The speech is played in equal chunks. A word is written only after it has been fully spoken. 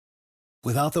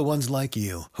Without the ones like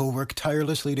you, who work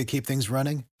tirelessly to keep things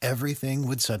running, everything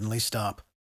would suddenly stop.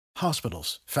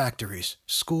 Hospitals, factories,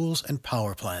 schools, and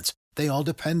power plants, they all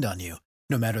depend on you.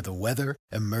 No matter the weather,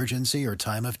 emergency, or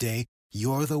time of day,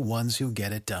 you're the ones who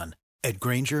get it done. At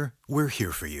Grainger, we're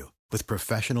here for you with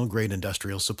professional-grade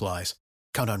industrial supplies.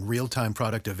 Count on real-time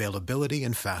product availability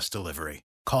and fast delivery.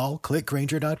 Call,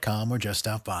 clickgrainger.com, or just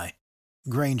stop by.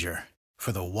 Grainger,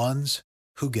 for the ones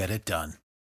who get it done.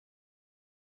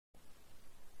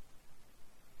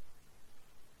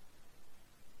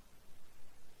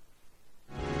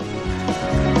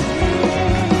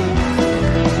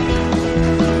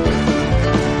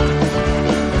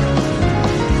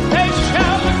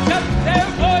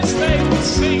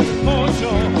 Sing for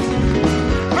joy,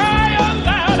 cry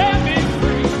aloud and be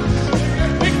free.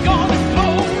 We're gonna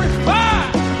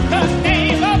glorify the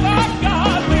name of our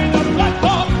God with the blood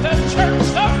of the church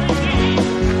of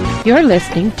redeemed. You're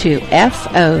listening to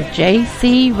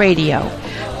Fojc Radio,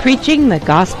 preaching the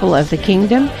gospel of the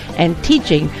kingdom and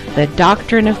teaching the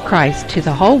doctrine of Christ to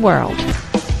the whole world. And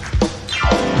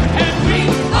we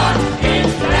are in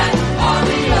that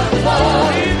army of the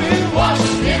Lord, we've been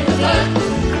washed in the blood.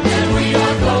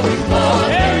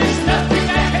 There is nothing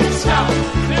that can stop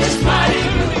this mighty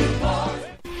moving forward.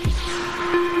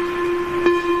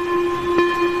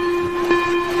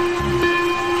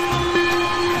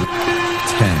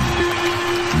 10,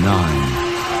 9,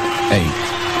 8,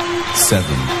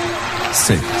 7,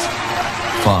 6,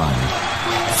 5,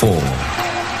 4,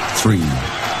 3,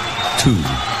 2,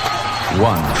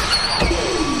 1.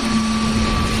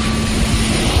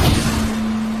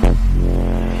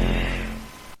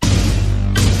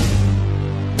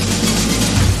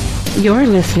 You're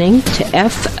listening to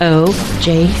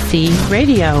Fojc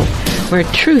Radio, where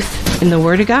truth in the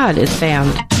Word of God is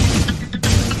found. We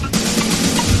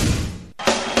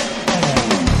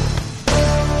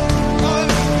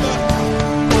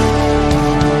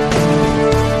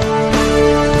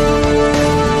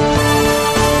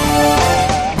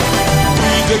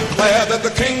declare that the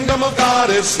kingdom of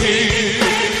God is here.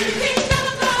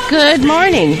 Good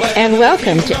morning, and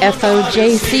welcome to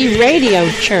Fojc Radio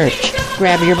Church.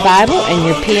 Grab your Bible and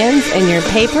your pens and your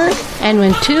paper, and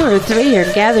when 2 or 3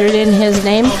 are gathered in His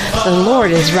name, the Lord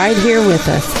is right here with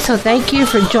us. So thank you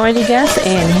for joining us,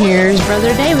 and here's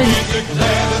Brother David. We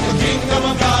declare that the kingdom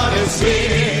of God is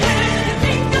here.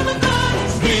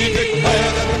 We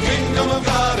declare that the kingdom of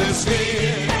God is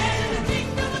here.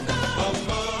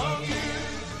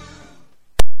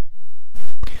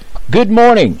 Good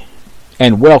morning,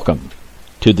 and welcome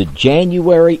to the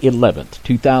January 11th,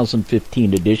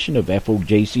 2015 edition of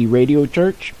Fojc Radio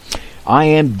Church. I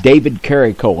am David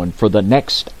Carrico, and for the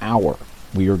next hour,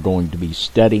 we are going to be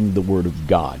studying the Word of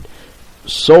God.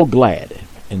 So glad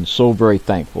and so very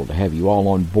thankful to have you all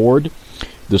on board.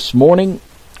 This morning,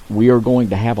 we are going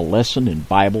to have a lesson in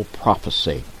Bible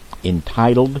prophecy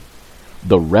entitled,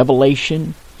 The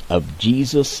Revelation of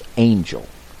Jesus' Angel.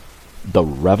 The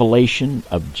Revelation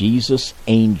of Jesus'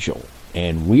 Angel.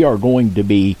 And we are going to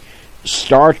be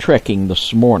Star Trekking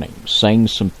this morning, saying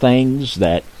some things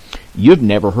that you've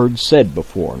never heard said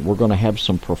before. And we're going to have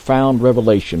some profound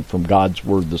revelation from God's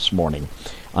Word this morning.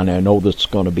 And I know that's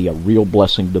going to be a real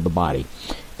blessing to the body.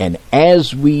 And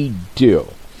as we do,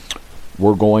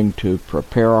 we're going to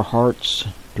prepare our hearts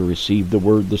to receive the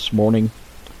Word this morning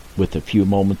with a few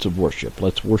moments of worship.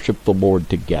 Let's worship the Lord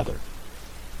together.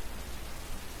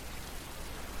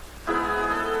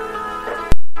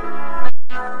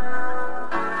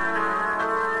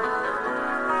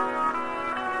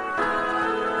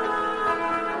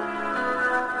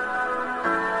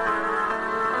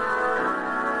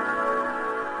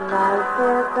 Life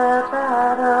is a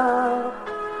battle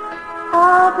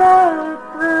all day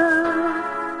through,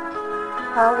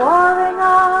 a warring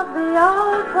of the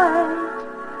old ways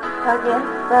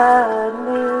against the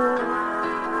new.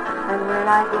 And when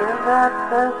I give up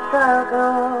the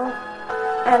struggle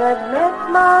and admit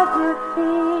my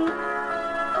defeat,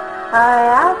 I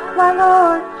ask my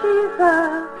Lord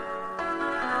Jesus,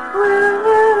 will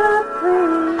you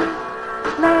please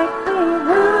make me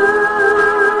new,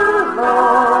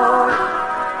 Lord?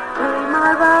 Be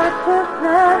my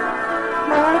righteousness,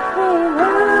 make me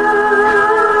new,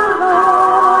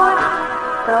 Lord,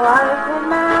 so I can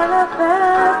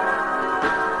manifest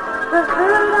the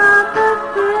fruit of the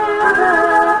Spirit.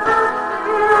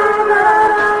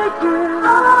 That I do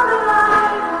all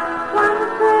life, one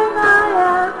thing I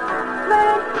ask,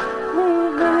 make me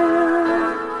new.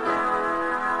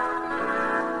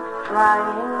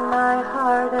 Trying my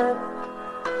hardest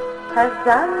has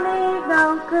done me no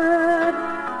good.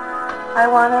 I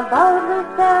want to boldly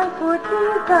stand for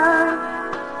Jesus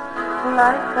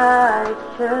like I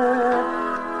should,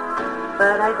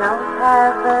 but I don't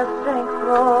have the strength,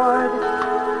 Lord,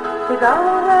 to go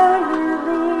where you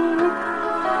lead.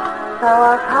 So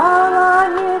I'll call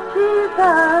on you,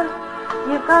 Jesus.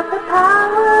 You've got the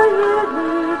power you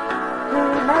need to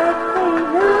make me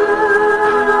new,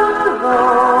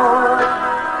 Lord.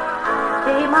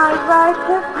 Be my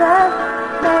righteousness,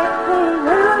 make me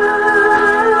new,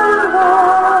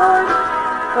 Lord,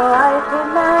 so I can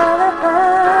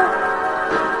manifest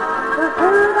the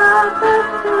fruit of the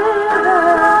Spirit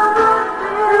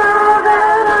in all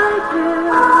that I do.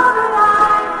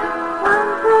 One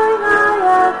thing I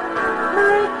ask,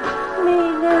 make me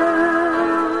new.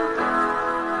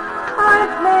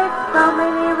 I've made so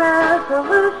many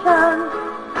resolutions,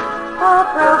 all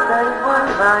broken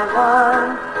one by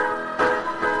one.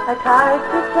 I tried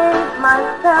to change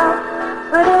myself,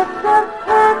 but it just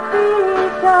can't be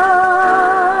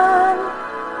done.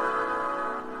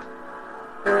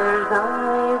 There's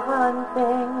only one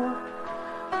thing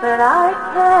that I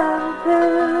can do.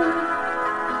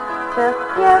 Just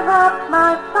give up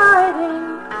my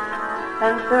fighting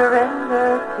and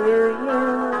surrender to you.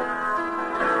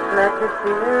 Let the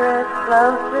Spirit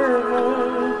flow through me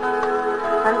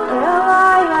until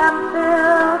I am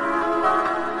filled.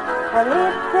 And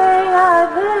each day I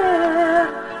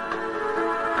live,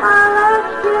 I'll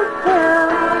ask you still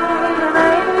to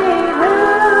make me new,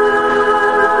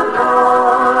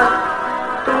 Lord.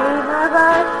 Be my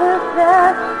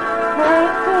righteousness,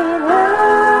 make me new,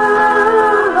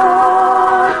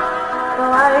 Lord, so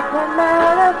I can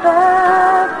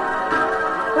manifest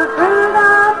the fruit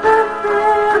of the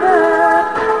Spirit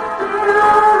in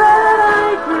all that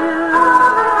I do.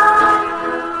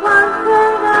 One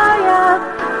thing I ask,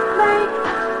 make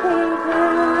me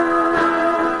new,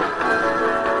 Lord.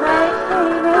 Make me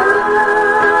new,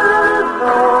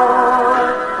 Lord.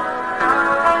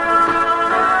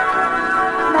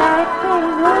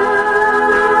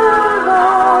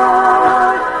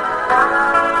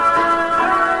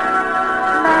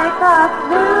 Make us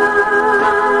new,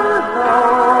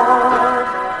 Lord.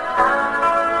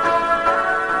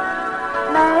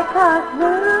 Make us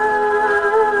new,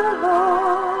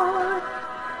 Lord.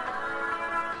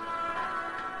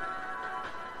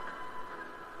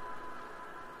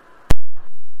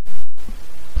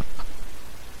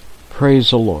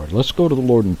 Praise the Lord. Let's go to the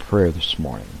Lord in prayer this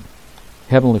morning.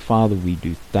 Heavenly Father, we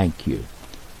do thank you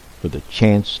for the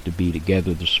chance to be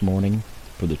together this morning,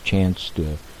 for the chance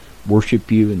to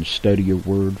worship you and study your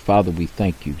word. Father, we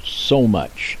thank you so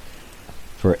much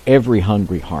for every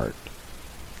hungry heart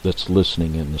that's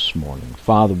listening in this morning.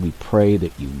 Father, we pray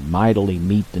that you mightily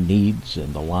meet the needs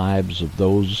and the lives of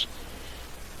those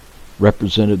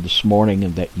represented this morning,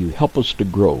 and that you help us to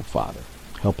grow, Father.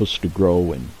 Help us to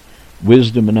grow in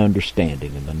wisdom and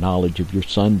understanding and the knowledge of your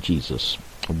Son, Jesus.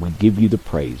 And we give you the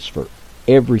praise for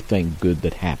everything good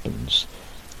that happens.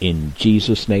 In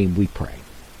Jesus' name we pray.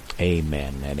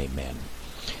 Amen and amen.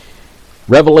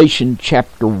 Revelation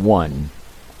chapter 1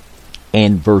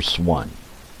 and verse 1.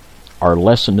 Our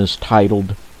lesson is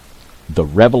titled, The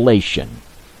Revelation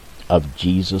of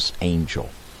Jesus' Angel.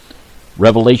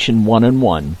 Revelation 1 and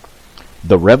 1.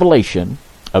 The revelation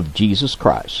of Jesus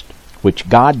Christ, which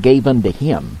God gave unto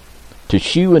him, to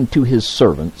shew unto his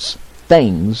servants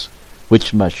things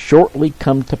which must shortly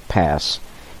come to pass,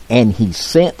 and he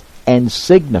sent and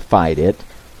signified it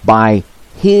by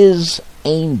his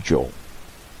angel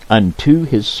unto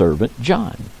his servant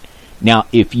John. Now,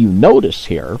 if you notice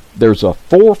here, there's a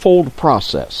fourfold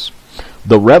process.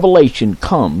 The revelation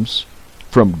comes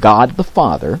from God the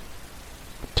Father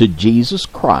to Jesus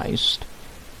Christ,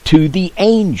 to the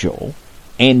angel,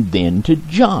 and then to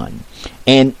John.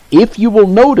 And if you will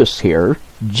notice here,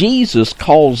 Jesus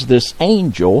calls this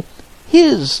angel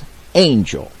his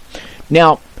angel.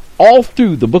 Now, all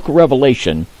through the book of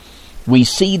Revelation, we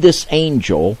see this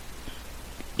angel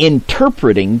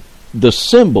interpreting the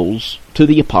symbols to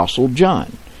the Apostle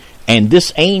John. And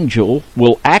this angel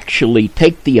will actually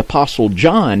take the Apostle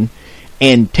John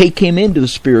and take him into the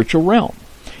spiritual realm.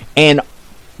 And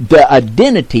the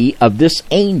identity of this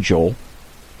angel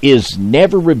is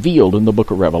never revealed in the book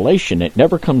of Revelation. It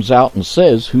never comes out and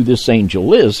says who this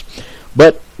angel is.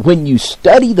 But when you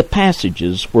study the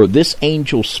passages where this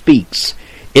angel speaks,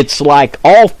 it's like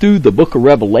all through the book of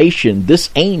Revelation,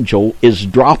 this angel is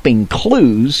dropping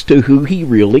clues to who he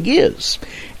really is.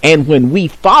 And when we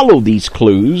follow these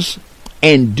clues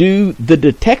and do the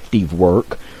detective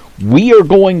work, we are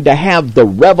going to have the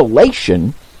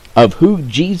revelation of who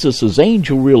Jesus'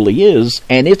 angel really is,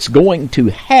 and it's going to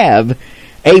have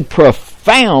a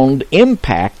profound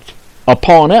impact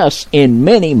upon us in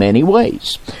many, many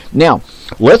ways. Now,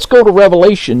 let's go to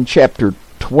Revelation chapter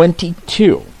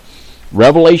 22.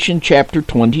 Revelation chapter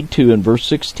 22 and verse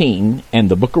 16, and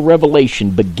the book of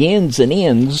Revelation begins and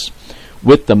ends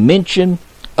with the mention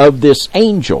of this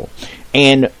angel.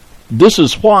 And this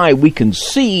is why we can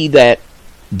see that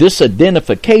this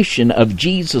identification of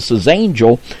Jesus as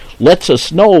angel lets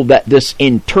us know that this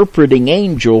interpreting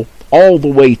angel all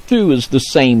the way through is the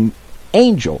same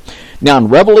angel. Now in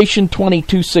Revelation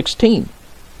 22:16,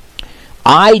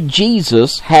 I,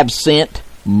 Jesus, have sent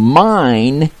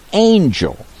mine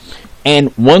angel.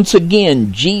 And once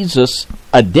again, Jesus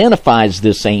identifies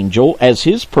this angel as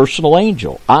his personal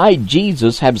angel. I,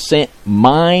 Jesus, have sent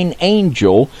mine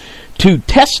angel to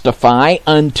testify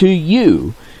unto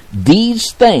you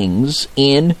these things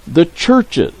in the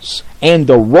churches. And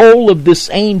the role of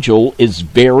this angel is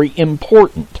very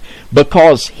important,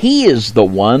 because he is the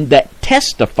one that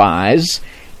testifies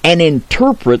and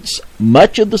interprets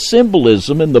much of the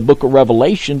symbolism in the book of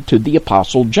Revelation to the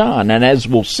Apostle John. And as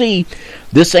we'll see,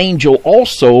 this angel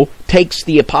also takes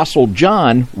the Apostle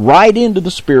John right into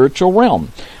the spiritual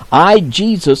realm. I,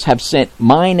 Jesus, have sent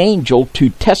mine angel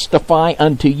to testify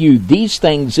unto you these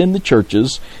things in the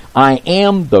churches. I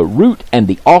am the root and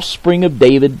the offspring of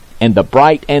David, and the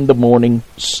bright and the morning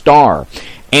star.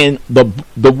 And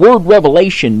the word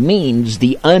revelation means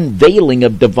the unveiling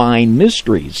of divine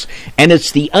mysteries. And it's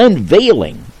the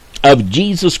unveiling of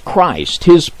Jesus Christ,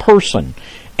 his person,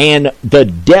 and the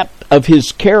depth of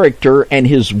his character and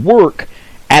his work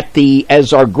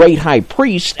as our great high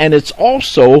priest. And it's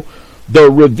also the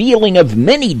revealing of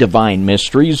many divine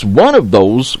mysteries, one of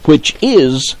those which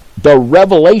is the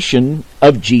revelation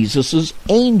of Jesus'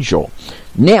 angel.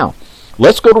 Now,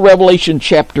 let's go to Revelation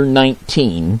chapter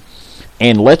 19.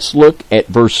 And let's look at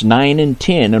verse 9 and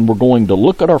 10, and we're going to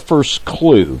look at our first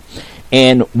clue.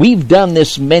 And we've done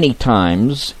this many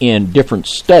times in different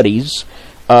studies.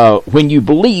 When you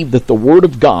believe that the Word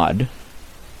of God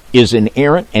is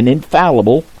inerrant and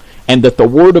infallible, and that the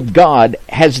Word of God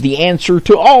has the answer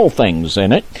to all things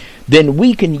in it, then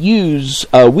we can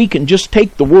just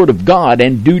take the Word of God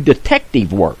and do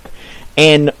detective work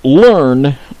and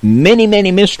learn many, many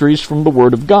mysteries from the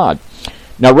Word of God.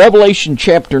 Now, Revelation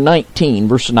chapter 19,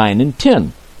 verse 9 and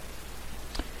 10.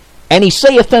 And he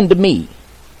saith unto me,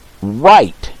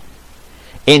 Write.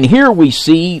 And here we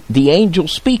see the angel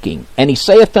speaking. And he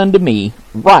saith unto me,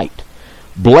 Write.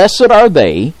 Blessed are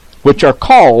they which are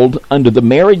called unto the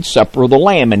marriage supper of the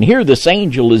Lamb. And here this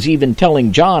angel is even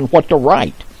telling John what to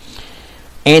write.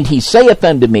 And he saith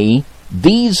unto me,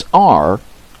 These are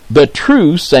the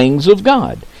true sayings of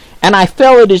God. And I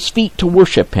fell at his feet to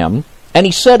worship him. And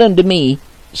he said unto me,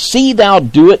 See thou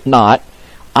do it not.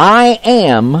 I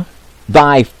am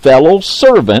thy fellow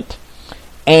servant,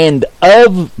 and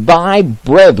of thy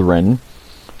brethren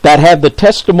that have the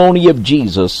testimony of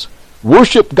Jesus.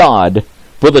 Worship God,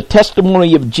 for the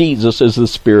testimony of Jesus is the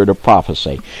spirit of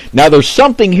prophecy. Now there's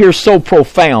something here so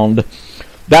profound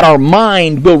that our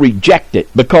mind will reject it,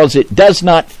 because it does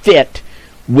not fit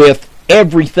with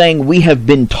everything we have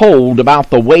been told about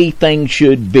the way things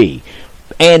should be.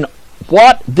 And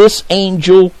what this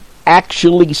angel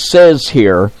actually says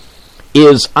here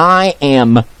is, I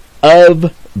am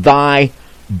of thy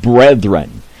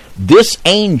brethren. This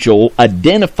angel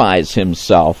identifies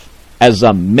himself as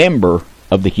a member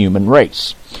of the human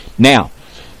race. Now,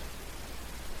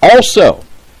 also,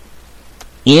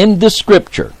 in the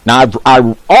scripture, now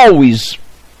I always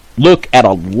look at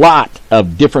a lot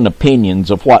of different opinions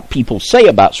of what people say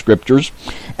about scriptures,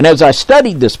 and as I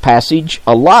studied this passage,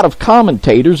 a lot of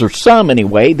commentators, or some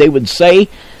anyway, they would say,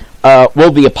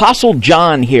 well, the Apostle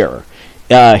John here,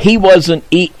 he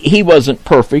wasn't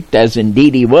perfect, as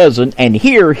indeed he wasn't, and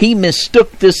here he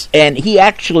mistook this, and he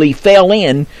actually fell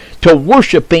in to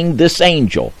worshiping this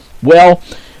angel. Well,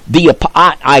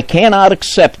 I cannot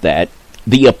accept that.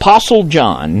 The Apostle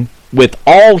John, with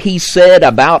all he said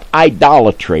about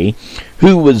idolatry,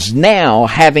 who was now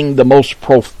having the most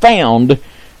profound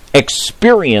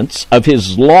experience of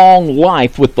his long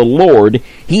life with the Lord,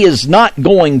 he is not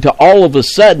going to all of a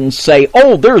sudden say,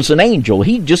 oh, there's an angel,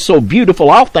 he's just so beautiful,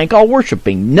 I'll think I'll worship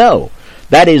him. No,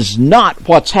 that is not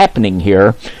what's happening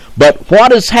here. But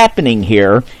what is happening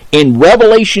here in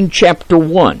Revelation chapter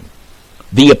 1,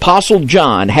 the Apostle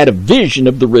John had a vision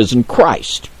of the risen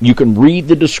Christ. You can read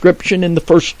the description in the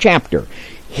first chapter.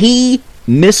 He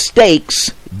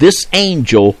mistakes this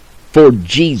angel for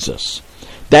Jesus.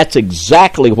 That's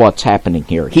exactly what's happening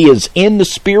here. He is in the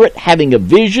Spirit having a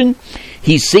vision.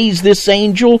 He sees this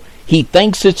angel. He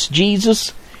thinks it's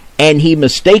Jesus. And he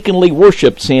mistakenly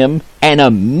worships him. And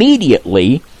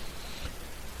immediately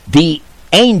the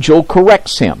angel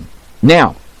corrects him.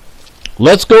 Now,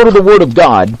 let's go to the Word of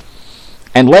God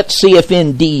And let's see if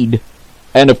indeed,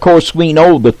 and of course we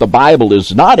know that the Bible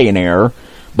is not in error,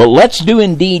 but let's do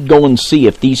indeed go and see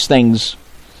if these things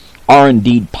are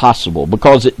indeed possible,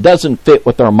 because it doesn't fit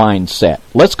with our mindset.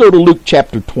 Let's go to Luke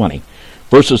chapter 20,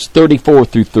 verses 34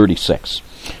 through 36.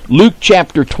 Luke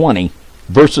chapter 20,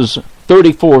 verses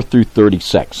 34 through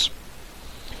 36.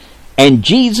 And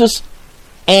Jesus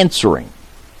answering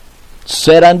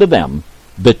said unto them,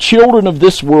 the children of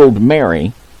this world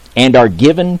marry, and are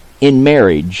given in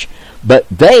marriage, but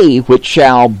they which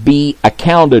shall be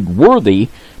accounted worthy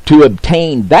to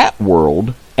obtain that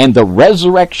world and the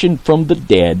resurrection from the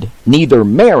dead, neither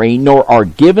marry nor are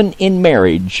given in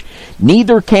marriage,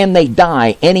 neither can they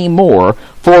die any more,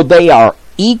 for they are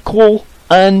equal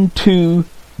unto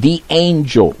the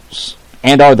angels,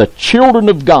 and are the children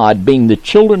of God, being the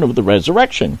children of the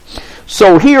resurrection.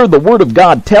 So here the Word of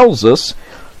God tells us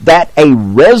that a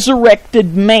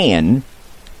resurrected man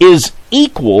is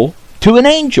equal to an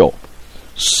angel.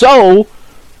 So,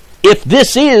 if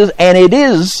this is, and it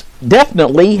is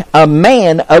definitely a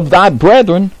man of thy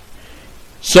brethren,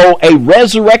 so a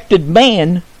resurrected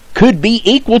man could be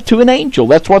equal to an angel.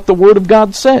 That's what the Word of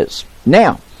God says.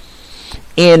 Now,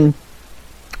 in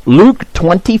Luke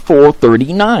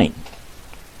 24:39,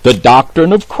 the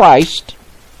doctrine of Christ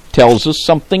tells us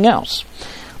something else.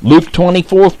 Luke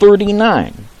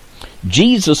 24:39,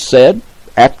 Jesus said,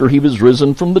 after he was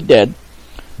risen from the dead,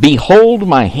 behold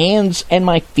my hands and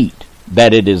my feet,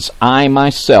 that it is I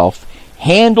myself.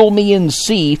 Handle me and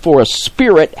see, for a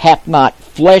spirit hath not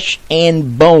flesh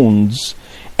and bones,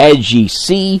 as ye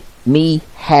see me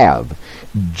have.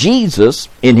 Jesus,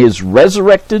 in his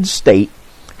resurrected state,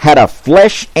 had a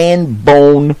flesh and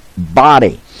bone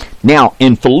body. Now,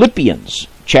 in Philippians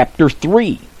chapter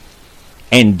 3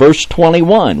 and verse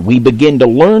 21, we begin to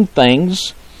learn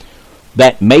things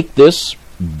that make this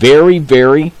very,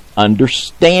 very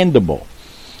understandable.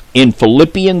 In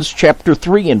Philippians chapter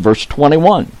 3 and verse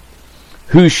 21,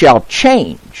 who shall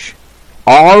change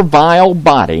our vile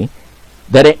body,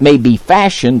 that it may be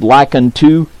fashioned like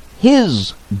unto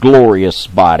his glorious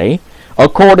body,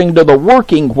 according to the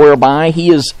working whereby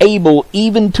he is able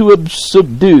even to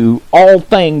subdue all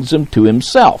things unto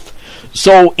himself.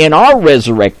 So in our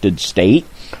resurrected state,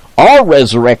 our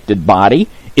resurrected body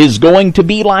is going to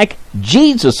be like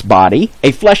Jesus' body,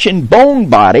 a flesh and bone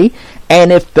body,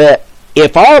 and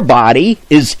if our body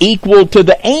is equal to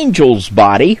the angel's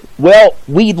body, well,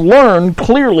 we learn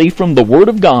clearly from the Word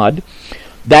of God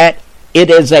that it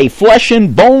is a flesh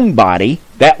and bone body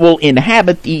that will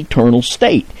inhabit the eternal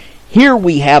state. Here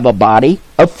we have a body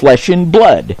of flesh and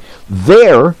blood.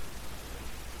 There,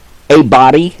 a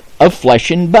body of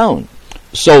flesh and bone.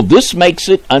 So this makes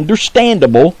it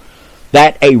understandable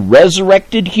that a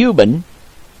resurrected human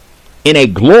in a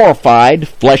glorified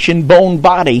flesh and bone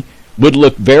body would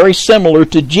look very similar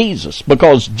to Jesus,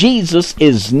 because Jesus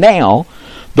is now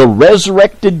the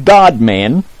resurrected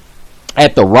God-man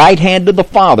at the right hand of the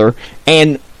Father,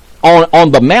 and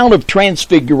on the Mount of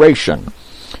Transfiguration,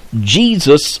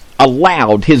 Jesus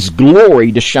allowed his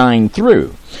glory to shine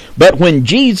through. But when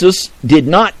Jesus did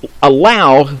not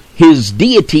allow his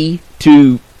deity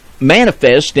to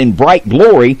manifest in bright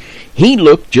glory, he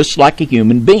looked just like a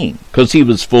human being, because he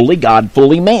was fully God,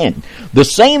 fully man. The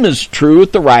same is true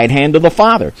at the right hand of the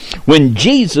Father. When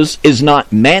Jesus is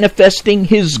not manifesting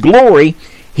his glory,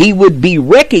 he would be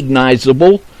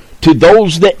recognizable to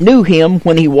those that knew him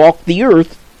when he walked the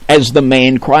earth as the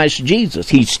man Christ Jesus.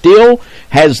 He still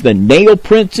has the nail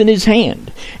prints in his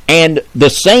hand. And the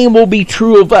same will be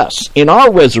true of us in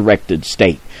our resurrected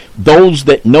state. Those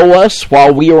that know us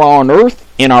while we are on earth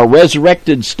in our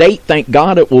resurrected state, thank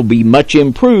God it will be much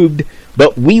improved,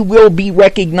 but we will be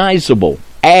recognizable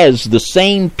as the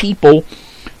same people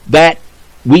that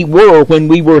we were when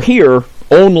we were here,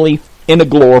 only in a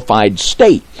glorified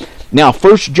state. Now,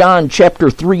 1 John chapter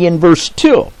 3 and verse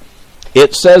 2,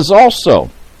 it says also,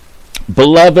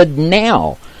 beloved,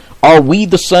 now are we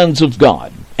the sons of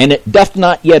God, and it doth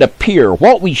not yet appear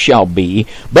what we shall be,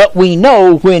 but we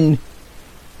know when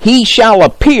he shall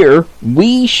appear,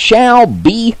 we shall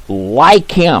be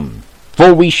like him,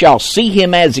 for we shall see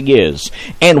him as he is.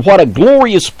 And what a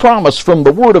glorious promise from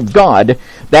the Word of God,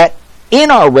 that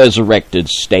in our resurrected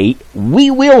state,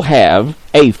 we will have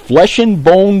a flesh and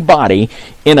bone body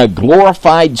in a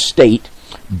glorified state,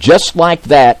 just like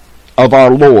that of our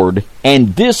Lord.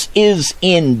 And this is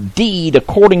indeed,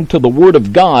 according to the Word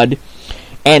of God,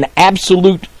 an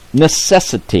absolute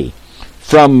necessity.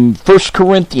 From 1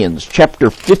 Corinthians chapter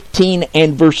 15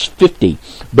 and verse 50,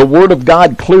 the Word of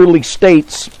God clearly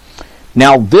states,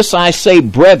 now this I say,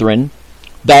 brethren,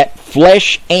 that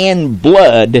flesh and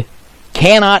blood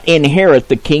cannot inherit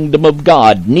the kingdom of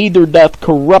God, neither doth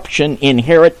corruption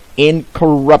inherit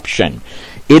incorruption.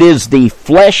 It is the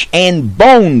flesh and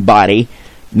bone body,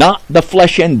 not the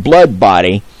flesh and blood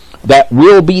body, that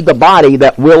will be the body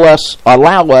that will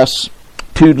allow us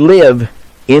to live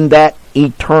in that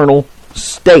eternal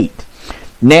state.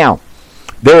 Now,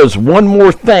 there is one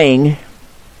more thing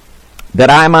that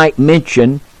I might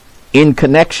mention in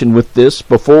connection with this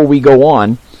before we go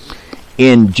on.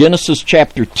 In Genesis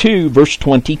chapter 2, verse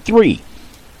 23.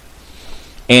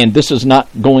 And this is not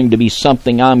going to be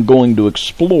something I'm going to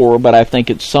explore, but I think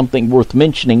it's something worth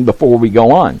mentioning before we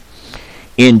go on.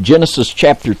 In Genesis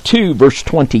chapter 2, verse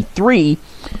 23,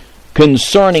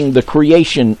 concerning the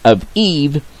creation of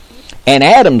Eve, and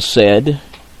Adam said,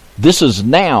 "This is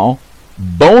now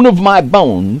bone of my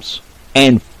bones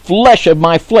and flesh of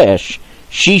my flesh.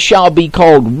 She shall be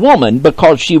called woman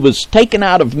because she was taken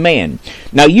out of man."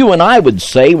 Now you and I would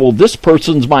say, well, this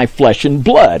person's my flesh and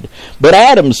blood. But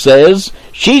Adam says,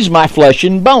 she's my flesh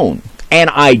and bone. And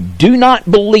I do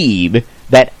not believe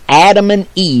that Adam and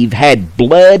Eve had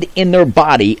blood in their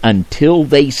body until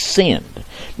they sinned.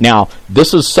 Now,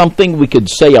 this is something we could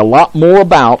say a lot more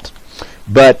about,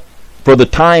 but for the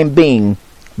time being,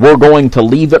 we're going to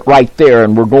leave it right there,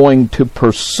 and we're going to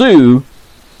pursue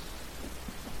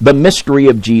the mystery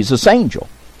of Jesus' angel.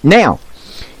 Now,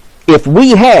 if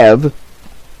we have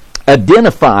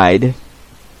identified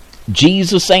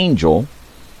Jesus' angel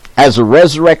as a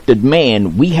resurrected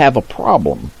man, we have a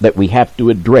problem that we have to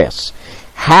address.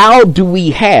 How do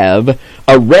we have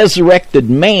a resurrected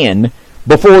man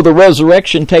before the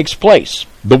resurrection takes place?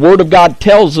 The Word of God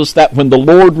tells us that when the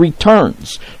Lord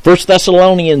returns, 1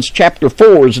 Thessalonians chapter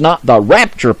 4 is not the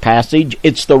rapture passage,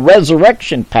 it's the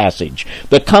resurrection passage,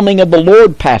 the coming of the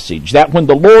Lord passage, that when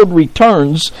the Lord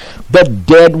returns, the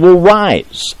dead will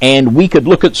rise. And we could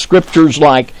look at scriptures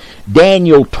like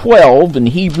Daniel 12 and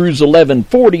Hebrews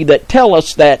 11:40 that tell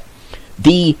us that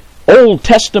the Old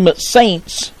Testament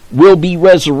saints will be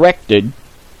resurrected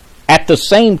at the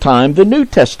same time the New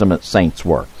Testament saints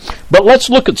were. But let's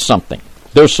look at something.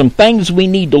 There's some things we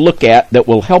need to look at that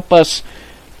will help us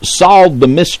solve the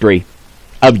mystery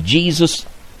of Jesus'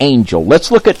 angel.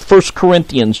 Let's look at 1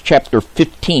 Corinthians chapter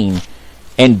 15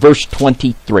 and verse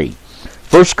 23.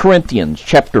 1 Corinthians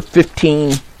chapter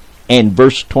 15 and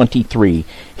verse 23.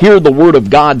 Here the Word of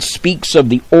God speaks of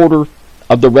the order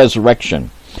of the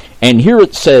resurrection. And here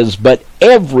it says, "But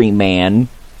every man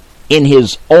in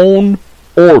his own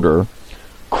order,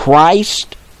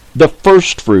 Christ the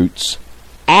firstfruits,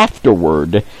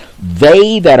 afterward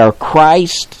they that are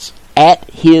Christ's at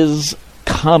his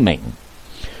coming."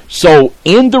 So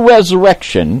in the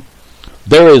resurrection,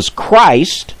 there is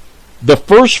Christ, the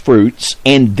firstfruits,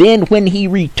 and then when he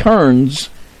returns,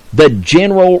 the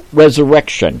general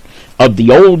resurrection of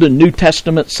the Old and New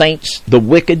Testament saints, the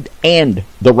wicked and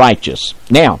the righteous.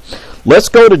 Now, let's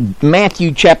go to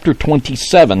Matthew chapter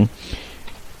 27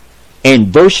 and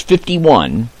verse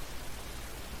 51.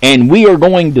 And we are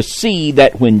going to see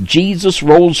that when Jesus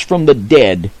rose from the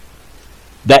dead,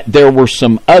 that there were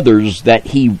some others that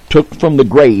he took from the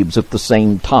graves at the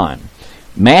same time.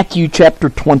 Matthew chapter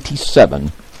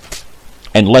 27,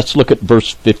 and let's look at verse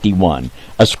 51.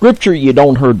 A scripture you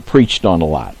don't heard preached on a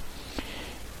lot.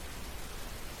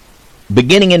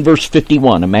 Beginning in verse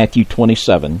 51 of Matthew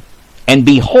 27, "And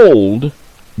behold,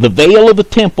 the veil of the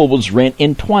temple was rent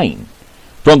in twain,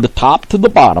 from the top to the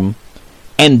bottom,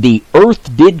 and the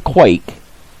earth did quake,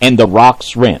 and the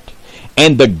rocks rent,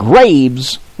 and the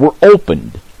graves were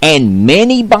opened, and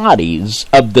many bodies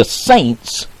of the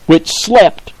saints which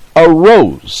slept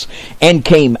arose, and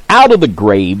came out of the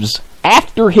graves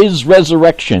after his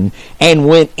resurrection, and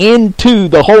went into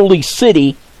the holy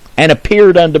city, and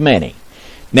appeared unto many."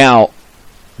 Now,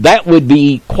 that would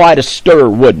be quite a stir,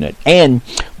 wouldn't it? And,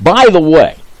 by the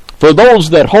way, for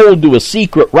those that hold to a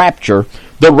secret rapture,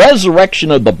 the resurrection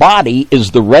of the body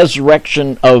is the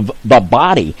resurrection of the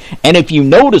body. And if you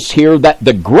notice here that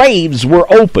the graves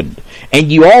were opened,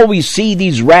 and you always see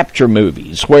these rapture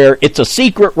movies where it's a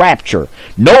secret rapture,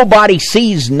 nobody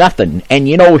sees nothing, and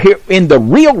you know, here in the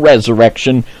real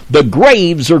resurrection, the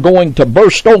graves are going to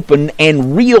burst open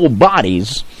and real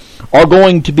bodies are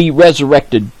going to be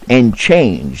resurrected and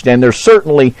changed. And there's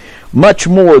certainly much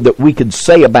more that we could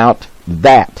say about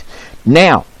that.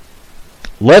 Now,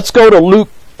 let's go to Luke,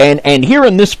 and here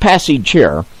in this passage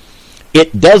here,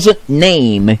 it doesn't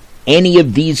name any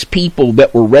of these people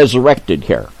that were resurrected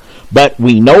here. But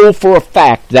we know for a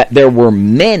fact that there were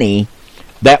many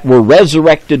that were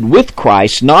resurrected with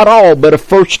Christ, not all, but of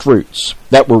firstfruits,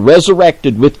 that were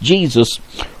resurrected with Jesus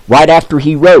right after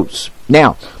he rose.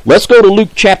 Now, let's go to Luke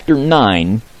chapter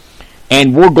 9,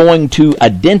 And we're going to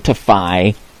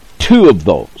identify two of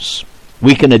those.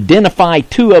 We can identify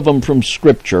two of them from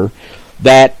Scripture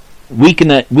that we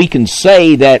can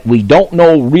say that we don't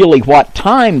know really what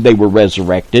time they were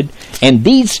resurrected, and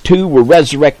these two were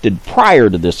resurrected prior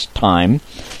to this time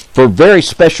for very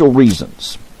special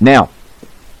reasons. Now,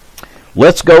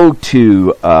 let's go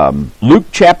to Luke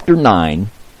chapter 9,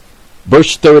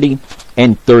 verse 30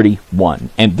 and 31.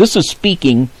 And this is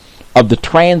speaking of the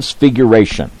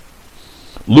transfiguration.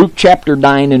 Luke chapter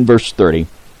 9 and verse 30.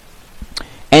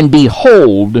 And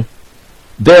behold,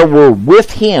 there were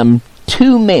with him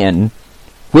two men,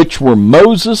 which were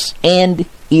Moses and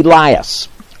Elias,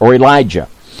 or Elijah,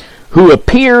 who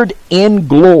appeared in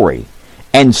glory,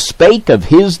 and spake of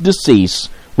his decease,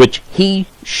 which he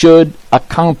should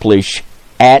accomplish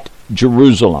at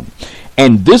Jerusalem.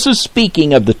 And this is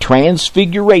speaking of the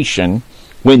transfiguration,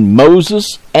 when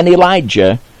Moses and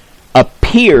Elijah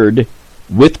appeared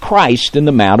with Christ in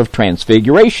the Mount of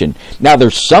Transfiguration. Now,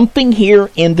 there's something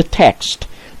here in the text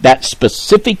that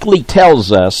specifically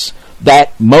tells us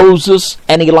that Moses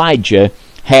and Elijah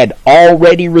had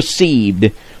already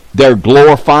received their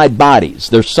glorified bodies.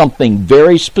 There's something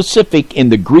very specific in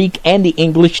the Greek and the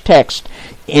English text.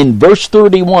 In verse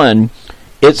 31,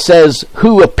 it says,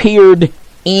 who appeared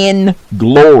in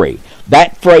glory.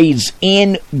 That phrase,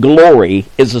 in glory,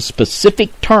 is a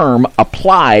specific term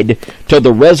applied to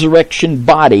the resurrection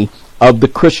body of the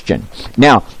Christian.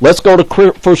 Now, let's go to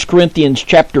 1 Corinthians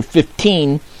chapter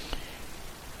 15,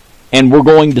 and we're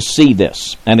going to see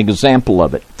this, an example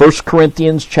of it. 1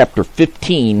 Corinthians chapter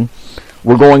 15,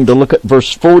 we're going to look at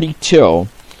verse 42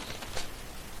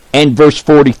 and verse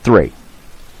 43.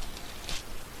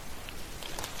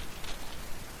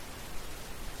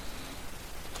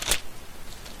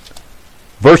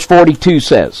 Verse 42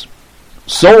 says,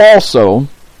 so also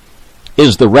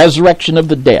is the resurrection of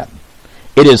the dead.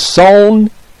 It is sown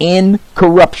in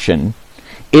corruption.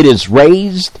 It is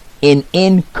raised in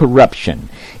incorruption.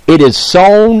 It is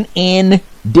sown in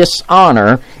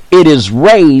dishonor. It is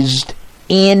raised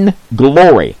in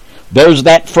glory. There's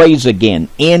that phrase again,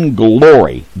 in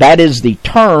glory. That is the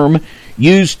term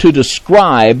used to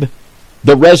describe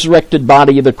the resurrected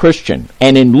body of the Christian.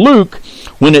 And in Luke,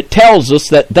 when it tells us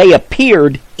that they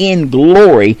appeared in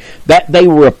glory, that they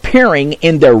were appearing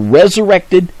in their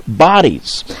resurrected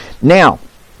bodies. Now,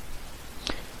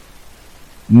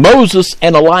 Moses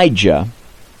and Elijah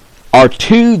are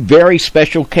two very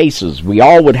special cases. We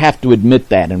all would have to admit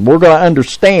that. And we're going to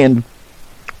understand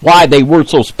why they were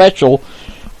so special,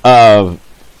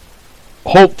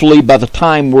 hopefully by the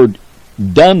time we're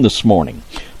done this morning.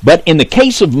 But in the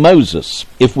case of Moses,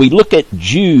 if we look at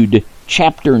Jude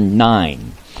chapter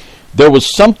 9, there was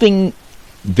something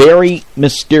very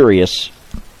mysterious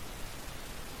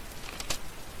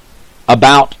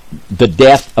about the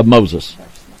death of Moses.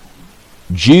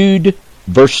 Jude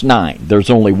verse 9.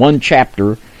 There's only one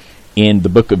chapter in the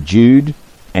book of Jude,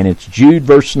 and it's Jude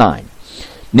verse 9.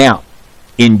 Now,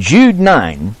 in Jude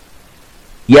 9,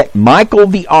 yet Michael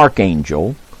the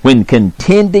archangel, when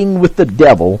contending with the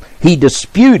devil, he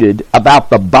disputed about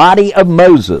the body of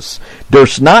Moses,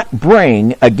 durst not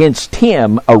bring against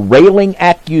him a railing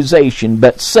accusation,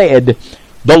 but said,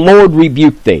 the Lord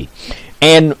rebuke thee.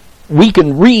 And we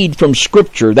can read from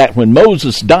Scripture that when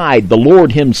Moses died, the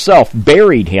Lord himself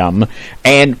buried him,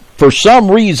 and for some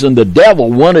reason the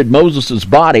devil wanted Moses'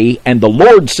 body, and the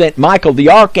Lord sent Michael the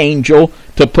archangel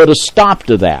to put a stop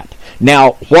to that.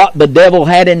 Now, what the devil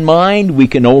had in mind, we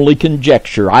can only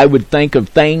conjecture. I would think of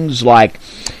things like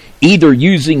either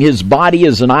using his body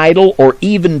as an idol or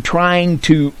even trying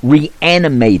to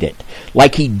reanimate it,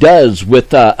 like he does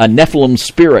with a Nephilim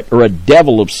spirit or a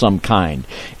devil of some kind.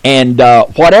 And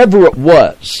whatever it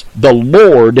was, the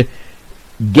Lord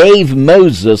gave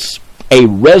Moses a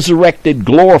resurrected,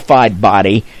 glorified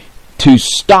body to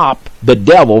stop the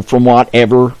devil from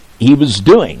whatever he was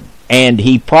doing. And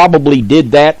he probably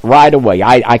did that right away.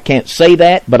 I can't say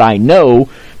that, but I know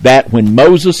that when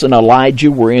Moses and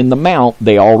Elijah were in the mount,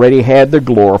 they already had their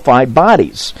glorified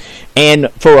bodies.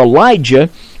 And for Elijah,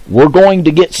 we're going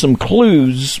to get some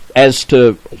clues as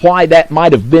to why that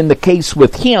might have been the case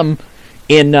with him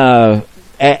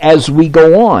as we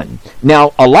go on.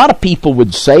 Now, a lot of people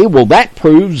would say, well, that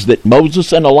proves that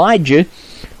Moses and Elijah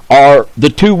are the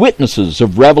two witnesses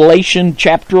of Revelation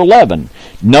chapter 11.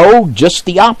 No, just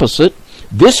the opposite.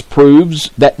 This proves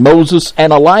that Moses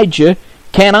and Elijah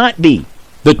cannot be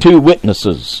the two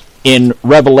witnesses in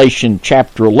Revelation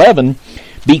chapter 11,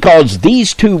 because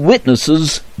these two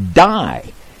witnesses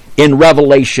die in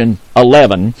Revelation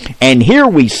 11. And here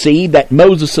we see that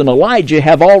Moses and Elijah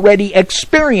have already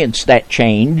experienced that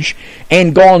change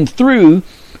and gone through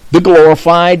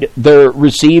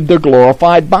received their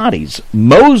glorified bodies.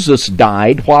 Moses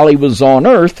died while he was on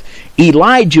earth.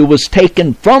 Elijah was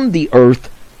taken from the earth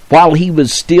while he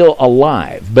was still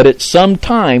alive. But at some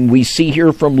time, we see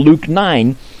here from Luke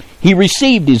 9, he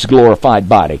received his glorified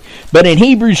body. But in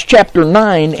Hebrews chapter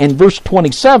 9 and verse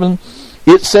 27,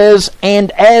 it says,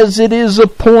 "And as it is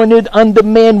appointed unto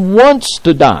men once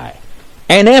to die,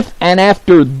 but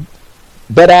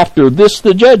after this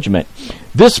the judgment."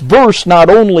 This verse not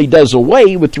only does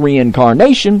away with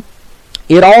reincarnation,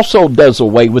 it also does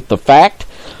away with the fact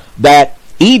that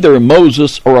either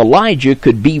Moses or Elijah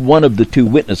could be one of the two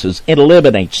witnesses. It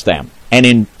eliminates them. And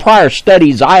in prior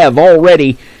studies, I have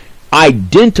already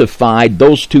identified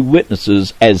those two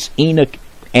witnesses as Enoch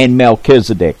and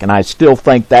Melchizedek, and I still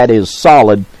think that is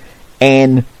solid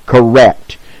and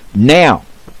correct. Now,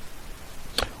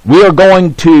 we are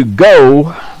going to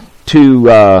go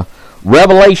to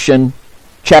Revelation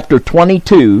chapter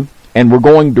 22, and we're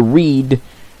going to read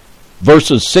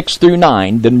verses 6 through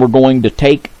 9. Then we're going to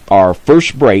take our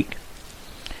first break.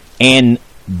 And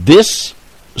this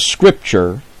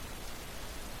scripture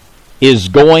is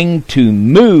going to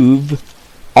move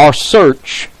our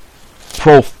search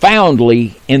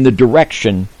profoundly in the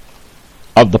direction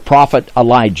of the prophet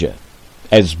Elijah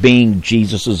as being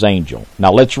Jesus' angel.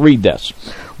 Now let's read this.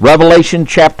 Revelation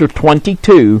chapter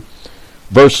 22,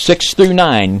 verse 6 through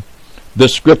 9, the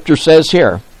scripture says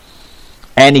here,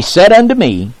 "And he said unto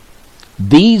me,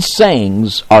 These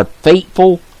sayings are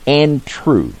faithful and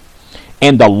true.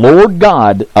 And the Lord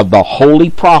God of the holy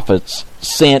prophets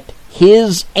sent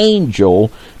his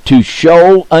angel to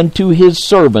show unto his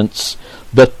servants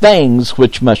the things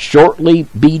which must shortly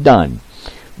be done.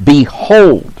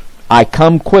 Behold, I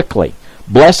come quickly.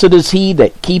 Blessed is he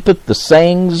that keepeth the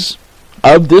sayings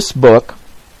of this book."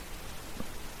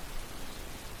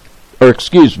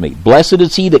 Blessed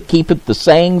is he that keepeth the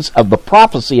sayings of the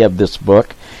prophecy of this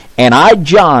book. And I,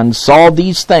 John, saw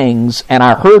these things, and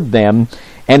I heard them.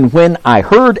 And when I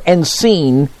heard and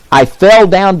seen, I fell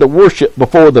down to worship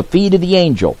before the feet of the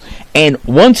angel. And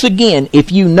once again,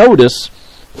 if you notice,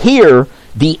 here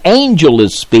the angel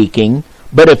is speaking,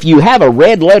 but if you have a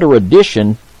red letter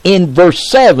edition, in verse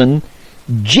 7,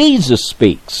 Jesus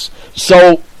speaks.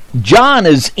 So John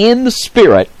is in the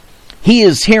Spirit. He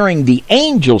is hearing the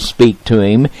angel speak to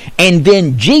him, and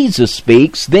then Jesus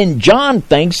speaks. Then John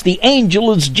thinks the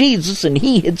angel is Jesus, and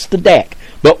he hits the deck.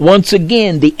 But once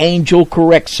again, the angel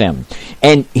corrects him.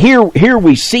 And here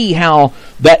we see how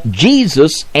that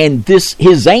Jesus and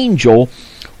his angel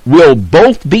will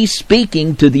both be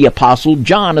speaking to the Apostle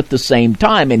John at the same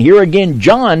time. And here again,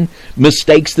 John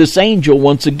mistakes this angel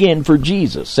once again for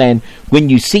Jesus. And when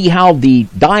you see how the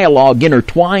dialogue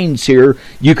intertwines here,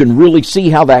 you can really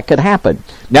see how that could happen.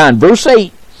 Now in verse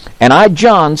 8, "And I,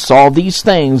 John, saw these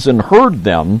things and heard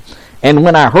them. And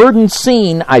when I heard and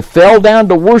seen, I fell down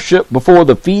to worship before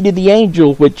the feet of the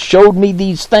angel which showed me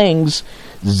these things.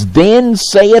 Then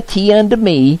saith he unto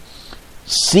me,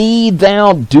 See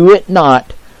thou do it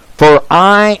not, for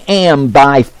I am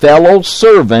thy fellow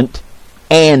servant,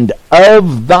 and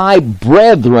of thy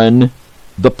brethren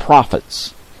the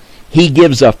prophets." He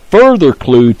gives a further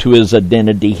clue to his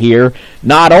identity here.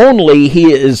 Not only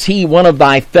is he one of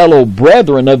thy fellow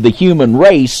brethren of the human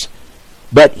race,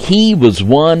 but he was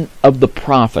one of the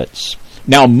prophets.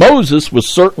 Now Moses was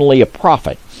certainly a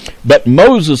prophet, but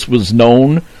Moses was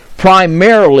known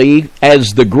primarily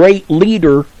as the great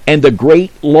leader and the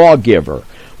great lawgiver.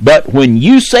 But when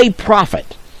you say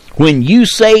prophet, when you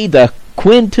say the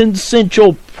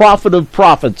quintessential prophet of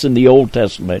prophets in the Old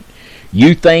Testament,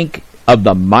 you think of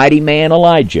the mighty man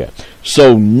Elijah.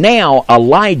 So now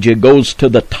Elijah goes to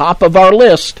the top of our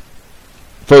list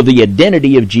for the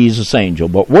identity of Jesus' angel.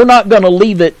 But we're not going to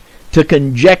leave it to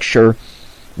conjecture.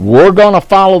 We're going to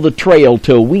follow the trail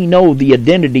till we know the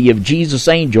identity of Jesus'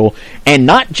 angel, and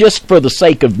not just for the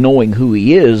sake of knowing who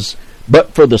he is,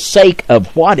 but for the sake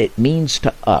of what it means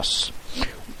to us.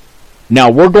 Now,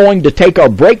 we're going to take our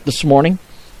break this morning,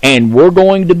 and we're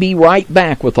going to be right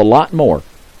back with a lot more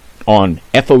on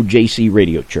FOJC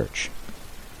Radio Church.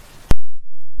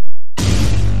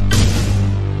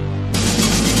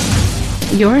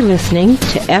 You're listening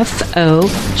to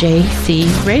FOJC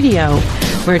Radio,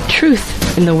 where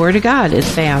truth in the Word of God is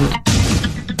found.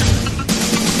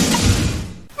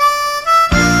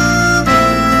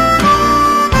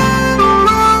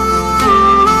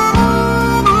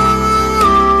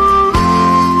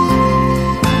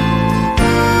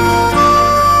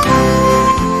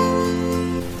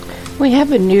 We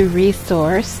have a new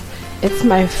resource. It's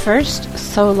my first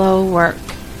solo work,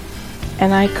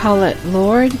 and I call it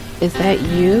Lord, Is That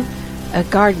You? A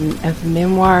Garden of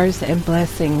Memoirs and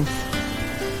Blessings.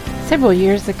 Several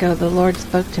years ago, the Lord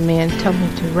spoke to me and told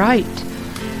me to write.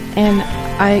 And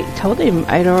I told him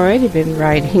I'd already been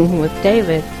writing with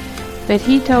David, but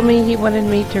he told me he wanted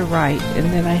me to write.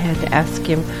 And then I had to ask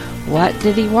him, what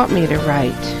did he want me to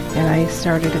write? And I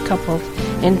started a couple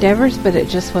of endeavors, but it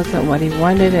just wasn't what he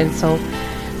wanted. And so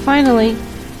finally,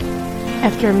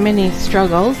 after many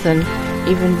struggles and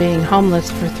even being homeless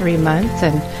for 3 months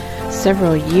and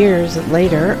several years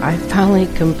later, I finally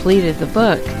completed the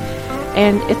book.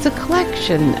 And it's a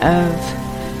collection of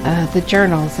the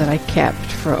journals that I kept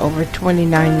for over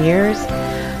 29 years,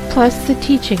 plus the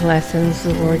teaching lessons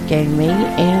the Lord gave me,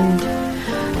 and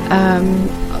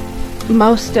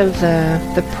most of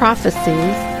the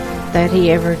prophecies that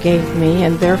He ever gave me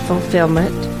and their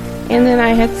fulfillment. And then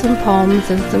I had some poems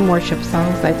and some worship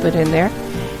songs I put in there,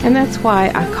 and that's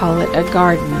why I call it a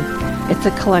garden. It's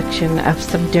a collection of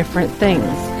some different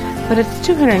things, but it's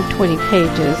 220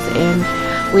 pages, and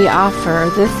we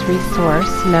offer this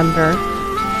resource number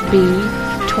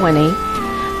B20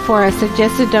 for a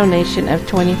suggested donation of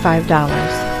 $25.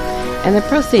 And the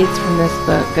proceeds from this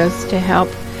book goes to help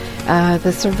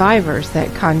the survivors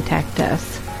that contact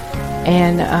us.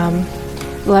 And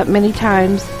many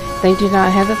times they do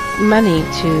not have the money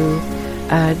to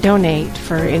donate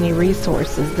for any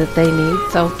resources that they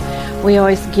need. So we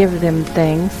always give them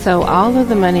things. So all of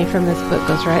the money from this book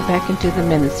goes right back into the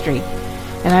ministry.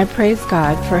 And I praise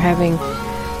God for having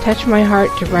touched my heart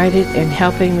to write it and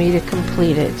helping me to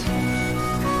complete it.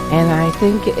 And I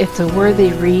think it's a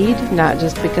worthy read, not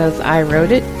just because I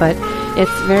wrote it, but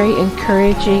it's very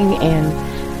encouraging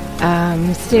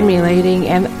and stimulating,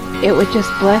 and it would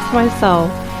just bless my soul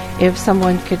if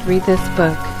someone could read this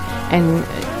book and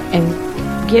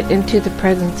get into the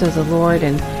presence of the Lord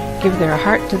and give their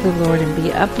heart to the Lord and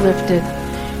be uplifted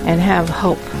and have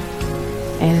hope.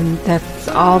 And that's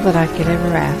all that I could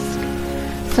ever ask.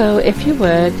 So if you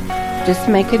would, just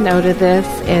make a note of this.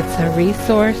 It's a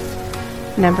resource,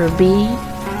 number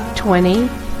B20,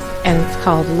 and it's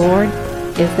called Lord,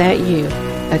 Is That You?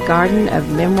 A Garden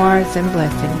of Memoirs and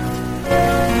Blessings.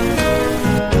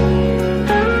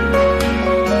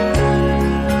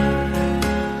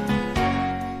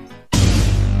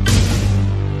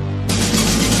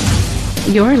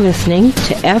 You're listening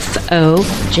to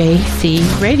FOJC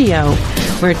Radio,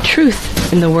 where truth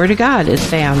in the Word of God is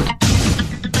found.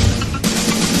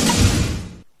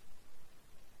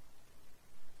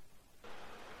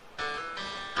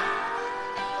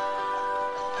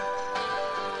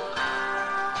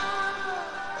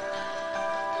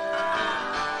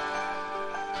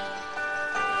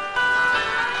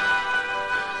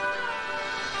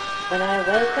 When I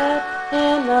wake up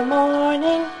in the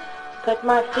morning, put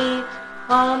my feet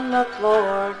on the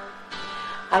floor,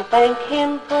 I thank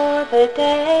Him for the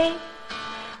day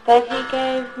that He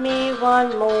gave me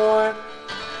one more.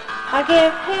 I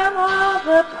give Him all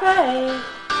the praise,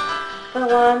 the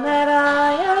one that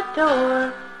I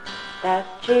adore. That's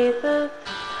Jesus,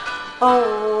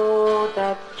 oh,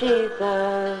 that's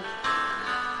Jesus.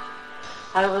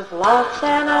 I was lost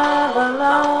and all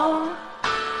alone,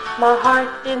 my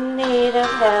heart in need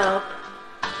of help.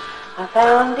 I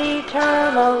found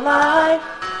eternal life,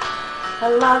 I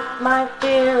lost my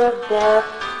fear of death,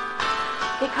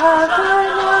 because I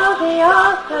know the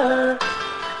author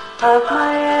of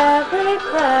my every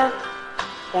breath.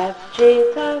 That's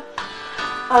Jesus,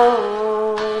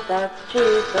 oh, that's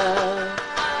Jesus.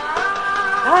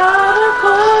 Out of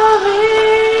glory,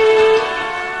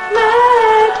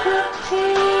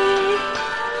 majesty,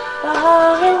 the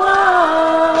Holy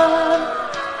One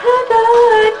who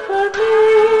died for me.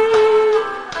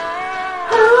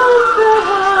 Who's the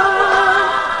one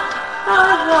I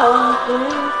long to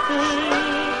see?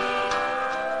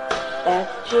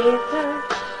 That's Jesus,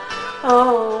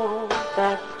 oh,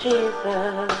 that's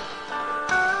Jesus.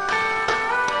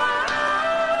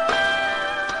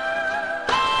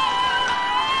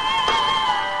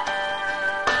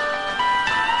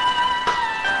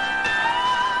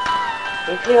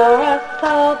 If you're a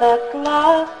soul that's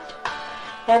lost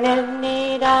and in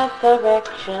need of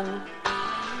direction,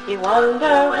 you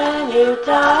wonder when you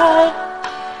die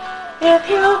if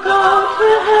you'll go to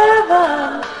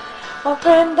heaven. Oh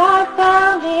friend, I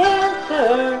found the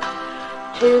answer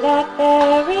to that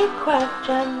very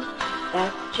question.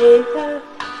 That's Jesus,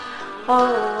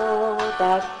 oh,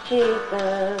 that's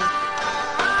Jesus.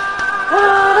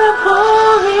 God of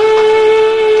glory,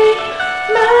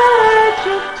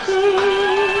 majesty,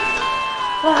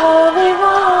 the Holy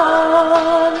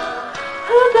One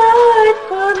who died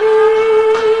for me.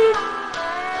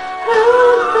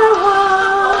 Who's the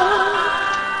one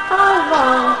I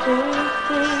long to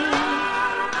see?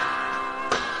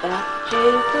 That's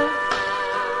Jesus,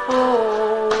 oh,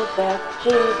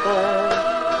 Jesus.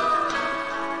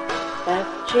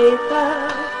 That's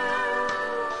Jesus.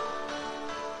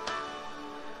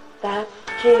 That's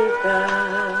Jesus.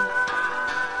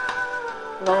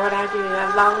 Lord,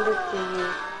 I long to see you.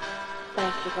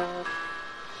 Thank you, Lord.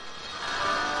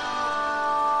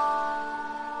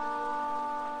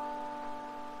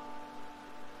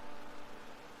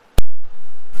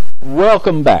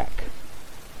 Welcome back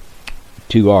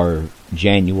to our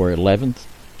January 11th,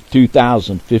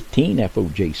 2015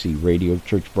 FOJC Radio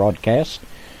Church broadcast.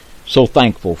 So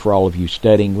thankful for all of you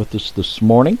studying with us this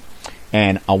morning.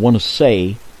 And I want to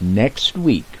say next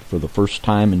week, for the first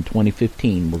time in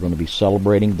 2015, we're going to be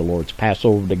celebrating the Lord's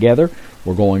Passover together.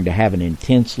 We're going to have an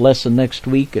intense lesson next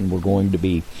week, and we're going to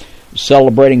be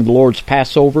celebrating the Lord's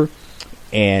Passover.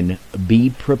 And be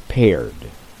prepared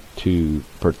to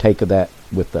partake of that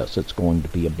with us. It's going to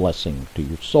be a blessing to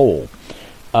your soul.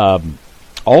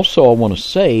 Also, I want to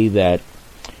say that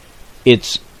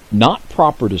it's not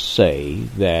proper to say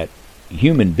that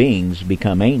human beings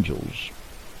become angels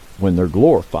when they're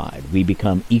glorified. We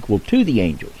become equal to the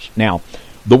angels. Now,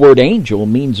 the word angel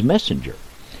means messenger.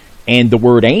 And the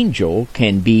word angel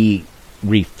can be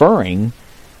referring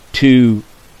to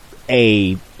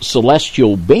a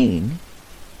celestial being,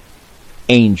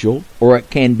 angel, or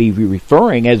it can be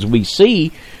referring, as we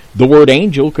see, the word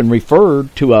angel can refer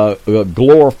to a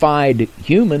glorified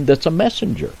human that's a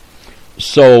messenger.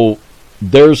 So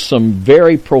there's some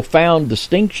very profound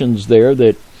distinctions there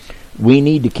that we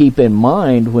need to keep in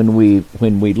mind when we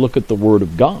look at the Word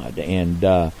of God.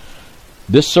 And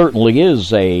this certainly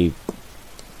is a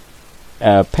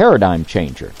paradigm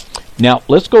changer. Now,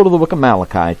 let's go to the book of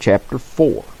Malachi, chapter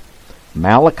 4.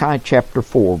 Malachi chapter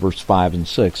 4, verse 5 and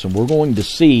 6. And we're going to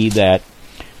see that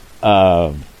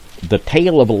the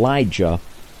tale of Elijah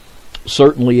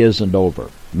certainly isn't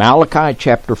over. Malachi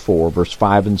chapter 4, verse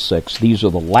 5 and 6. These are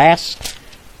the last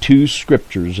two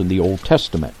scriptures in the Old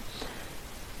Testament.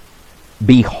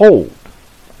 Behold,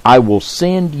 I will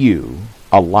send you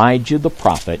Elijah the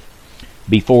prophet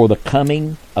before the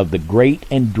coming of the great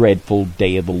and dreadful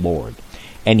day of the Lord.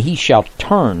 And he shall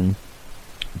turn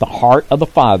the heart of the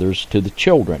fathers to the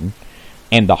children,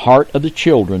 and the heart of the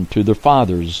children to their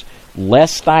fathers,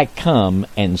 lest I come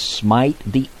and smite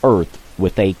the earth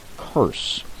with a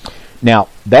curse. Now,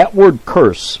 that word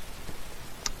curse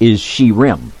is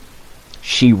shirim.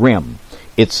 Shirim.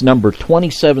 It's number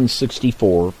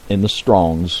 2764 in the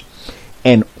Strongs.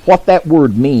 And what that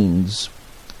word means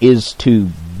is to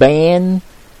ban,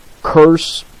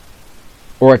 curse,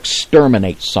 or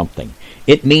exterminate something.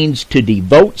 It means to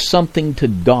devote something to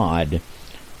God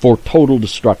for total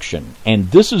destruction.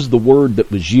 And this is the word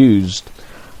that was used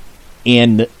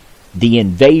in the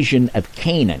invasion of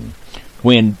Canaan,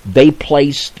 when they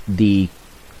placed the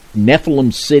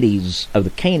Nephilim cities of the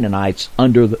Canaanites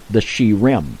under the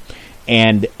Shirim,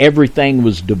 and everything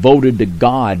was devoted to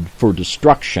God for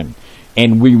destruction.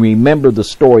 And we remember the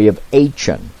story of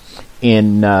Achan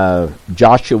in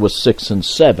Joshua 6 and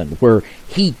 7, where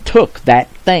he took that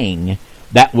thing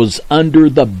that was under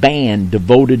the ban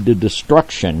devoted to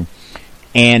destruction,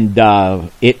 and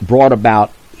it brought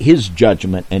about his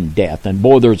judgment and death. And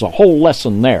boy, there's a whole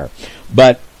lesson there.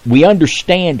 But we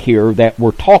understand here that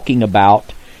we're talking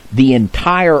about the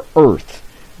entire earth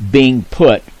being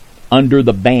put under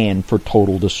the ban for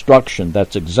total destruction.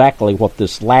 That's exactly what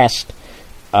this last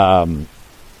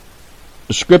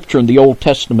scripture in the Old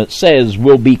Testament says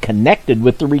will be connected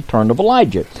with the return of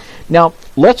Elijah. Now,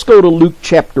 let's go to Luke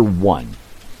chapter 1.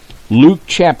 Luke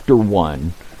chapter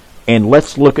 1, and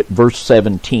let's look at verse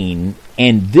 17.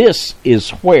 And this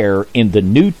is where, in the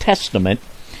New Testament,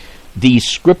 the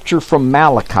scripture from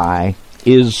Malachi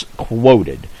is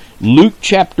quoted. Luke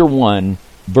chapter 1,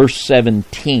 verse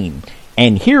 17.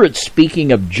 And here it's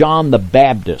speaking of John the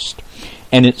Baptist.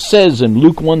 And it says in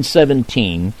Luke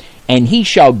 1:17, and he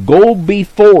shall go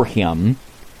before him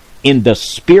in the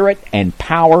spirit and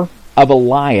power of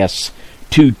Elias,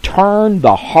 to turn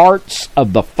the hearts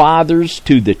of the fathers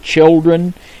to the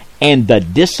children, and the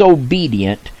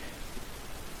disobedient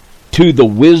to the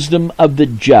wisdom of the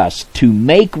just, to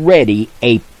make ready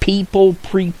a people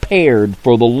prepared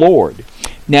for the Lord.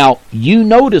 Now, you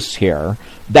notice here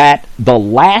that the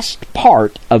last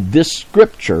part of this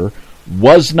scripture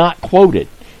was not quoted.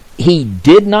 He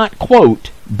did not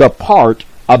quote the part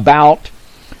about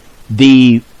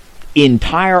the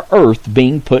entire earth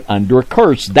being put under a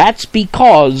curse. That's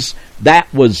because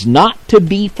that was not to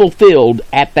be fulfilled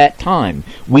at that time.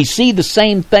 We see the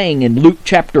same thing in Luke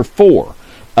chapter 4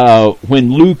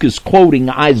 when Luke is quoting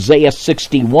Isaiah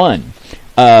 61.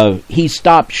 He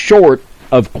stopped short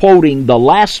of quoting the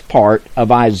last part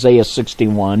of Isaiah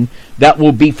 61 that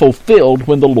will be fulfilled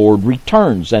when the Lord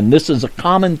returns. And this is a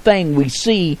common thing we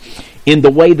see in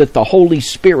the way that the Holy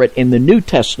Spirit in the New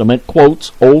Testament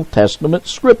quotes Old Testament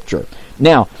Scripture.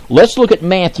 Now, let's look at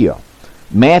Matthew.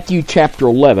 Matthew chapter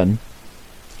 11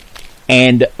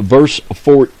 and verse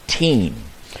 14.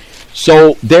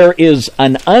 So there is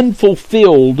an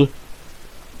unfulfilled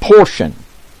portion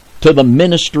to the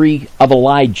ministry of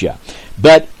Elijah.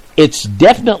 But it's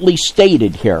definitely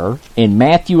stated here in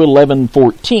Matthew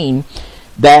 11:14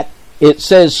 that it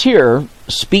says here,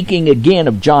 speaking again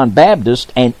of John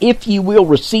Baptist, and if you will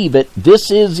receive it,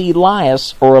 this is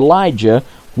Elias or Elijah,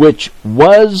 which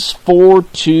was for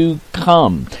to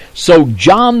come. So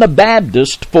John the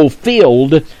Baptist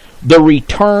fulfilled the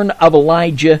return of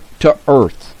Elijah to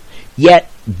earth. Yet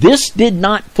this did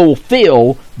not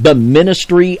fulfill the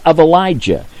ministry of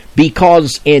Elijah,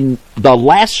 because in the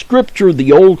last scripture of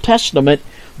the Old Testament,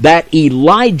 that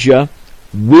Elijah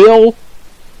will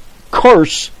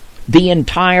curse the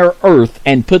entire earth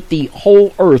and put the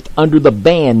whole earth under the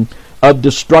ban of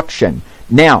destruction.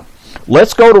 Now,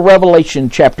 let's go to Revelation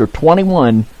chapter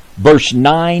 21, verse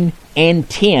 9 and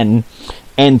 10,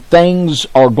 and things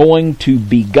are going to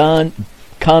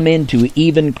come into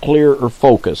even clearer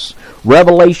focus.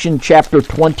 Revelation chapter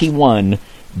 21,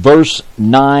 verse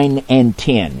 9 and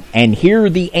 10. And here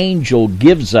the angel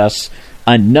gives us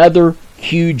another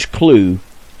huge clue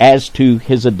as to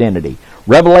his identity.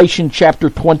 Revelation chapter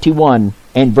 21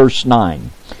 and verse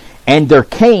 9. And there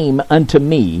came unto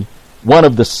me one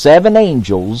of the 7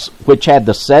 angels, which had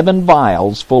the 7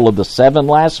 vials full of the 7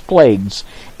 last plagues,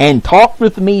 and talked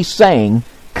with me, saying,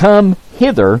 Come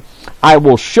hither, I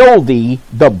will show thee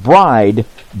the bride,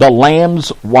 the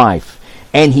Lamb's wife.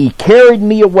 And he carried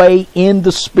me away in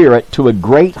the Spirit to a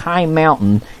great high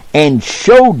mountain, and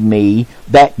showed me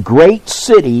that great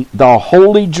city, the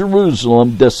holy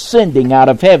Jerusalem, descending out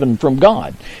of heaven from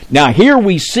God. Now here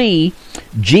we see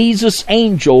Jesus'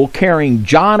 angel carrying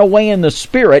John away in the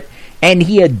Spirit, and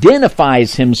he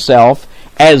identifies himself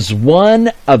as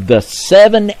one of the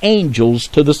 7 angels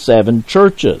to the 7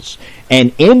 churches.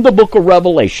 And in the book of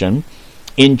Revelation,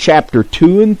 in chapter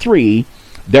 2 and 3,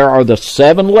 there are the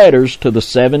 7 letters to the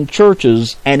 7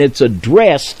 churches, and it's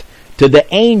addressed to the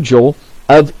angel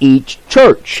of each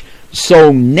church.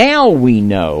 So now we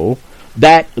know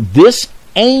that this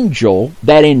angel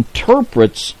that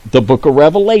interprets the book of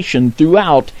Revelation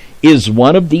throughout is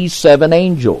one of these 7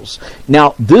 angels.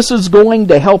 Now, this is going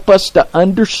to help us to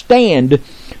understand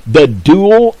the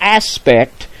dual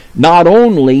aspect, not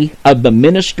only of the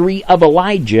ministry of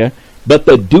Elijah, but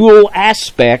the dual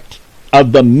aspect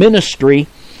of the ministry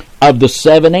of the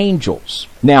 7 angels.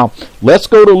 Now, let's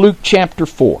go to Luke chapter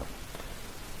 4.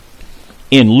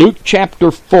 In Luke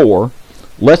chapter 4,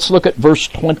 let's look at verse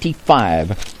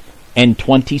 25 and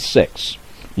 26.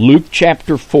 Luke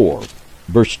chapter 4,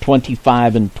 verse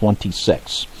 25 and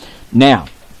 26. Now,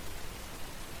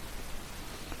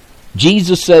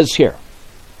 Jesus says here,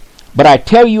 But I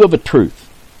tell you of a truth,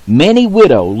 many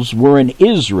widows were in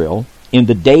Israel in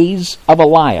the days of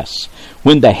Elias,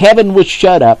 when the heaven was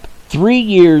shut up 3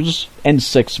 years and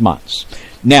 6 months.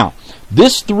 Now,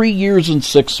 this 3 years and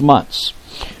 6 months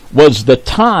was the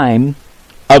time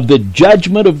of the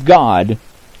judgment of God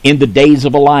in the days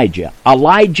of Elijah.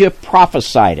 Elijah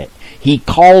prophesied it. He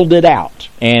called it out.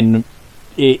 And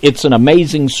it's an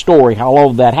amazing story how all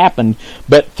of that happened.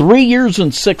 But 3 years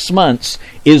and 6 months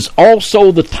is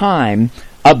also the time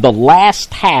of the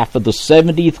last half of the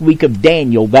 70th week of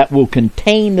Daniel that will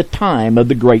contain the time of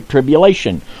the Great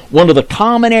Tribulation. One of the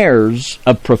common errors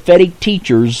of prophetic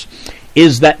teachers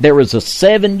is that there is a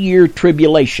 7-year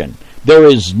tribulation. There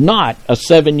is not a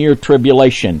 7-year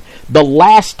tribulation. The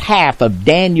last half of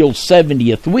Daniel's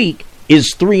 70th week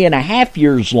is 3.5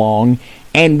 years long,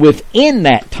 and within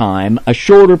that time, a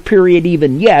shorter period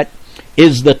even yet,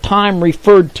 is the time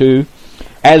referred to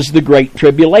as the Great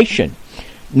Tribulation.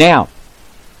 Now,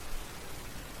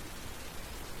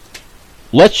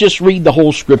 let's just read the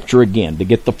whole scripture again to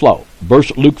get the flow.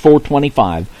 Luke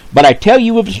 4:25. But I tell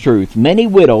you of the truth, many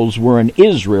widows were in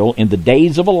Israel in the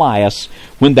days of Elias,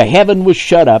 when the heaven was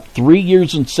shut up 3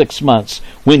 years and 6 months,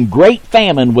 when great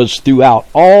famine was throughout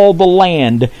all the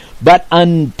land, but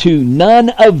unto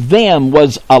none of them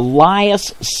was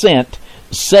Elias sent,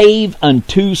 save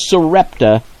unto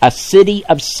Sarepta, a city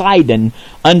of Sidon,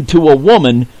 unto a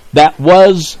woman that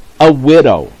was a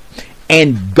widow.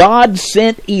 And God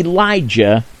sent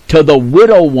Elijah to the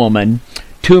widow woman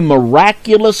to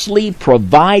miraculously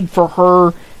provide for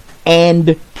her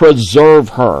and preserve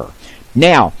her.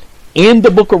 Now, in the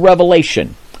book of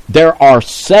Revelation, there are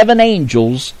 7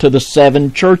 angels to the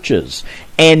 7 churches.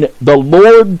 And the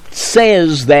Lord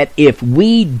says that if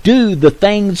we do the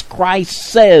things Christ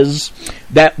says,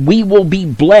 that we will be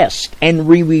blessed and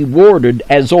rewarded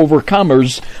as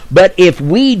overcomers. But if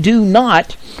we do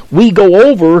not, we go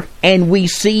over and we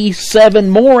see 7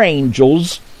 more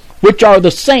angels, which are the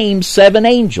same 7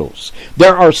 angels.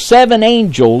 There are 7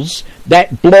 angels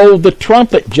that blow the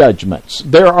trumpet judgments.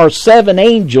 There are 7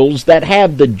 angels that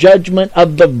have the judgment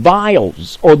of the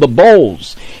vials or the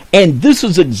bowls. And this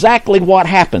is exactly what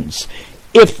happens.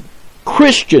 If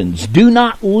Christians do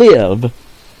not live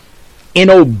in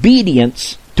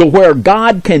obedience to where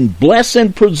God can bless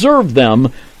and preserve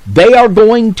them, they are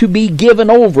going to be given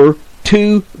over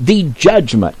to the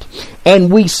judgment.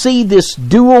 And we see this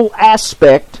dual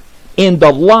aspect in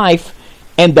the life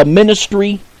and the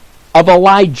ministry of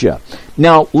Elijah.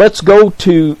 Now, let's go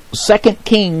to 2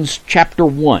 Kings chapter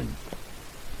 1.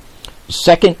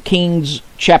 2 Kings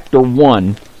chapter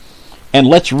 1, and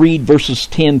let's read verses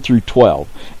 10 through 12.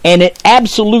 And it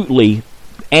absolutely,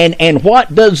 and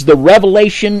what does the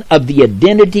revelation of the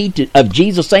identity of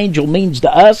Jesus' angel means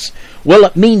to us? Well,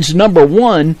 it means, number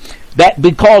one, that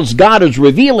because God is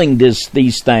revealing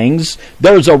these things,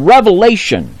 there's a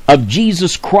revelation of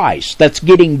Jesus Christ that's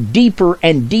getting deeper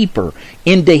and deeper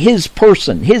into His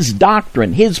person, His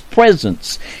doctrine, His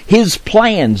presence, His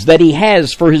plans that He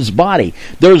has for His body.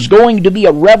 There's going to be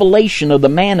a revelation of the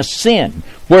man of sin,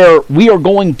 where we are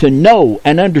going to know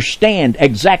and understand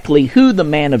exactly who the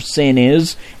man of sin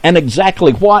is and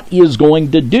exactly what He is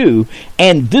going to do.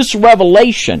 And this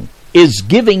revelation is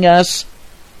giving us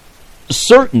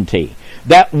certainty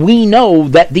that we know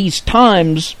that these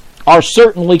times are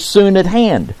certainly soon at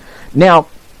hand. Now,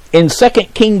 in 2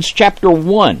 Kings chapter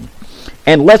 1,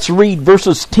 and let's read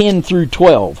verses 10 through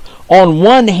 12. On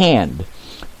one hand,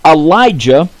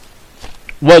 Elijah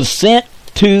was sent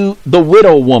to the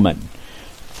widow woman,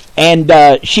 and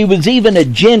she was even a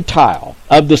Gentile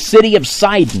of the city of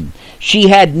Sidon. She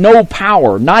had no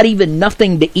power, not even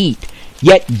nothing to eat.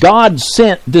 Yet God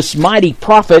sent this mighty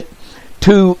prophet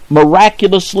to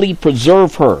miraculously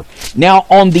preserve her. Now,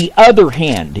 on the other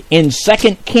hand, in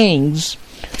 2 Kings,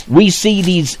 we see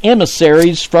these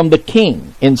emissaries from the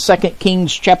king. In 2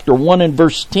 Kings chapter 1 and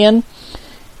verse 10,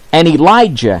 and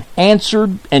Elijah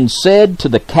answered and said to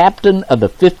the captain of the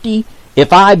 50,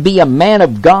 If I be a man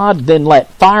of God, then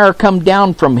let fire come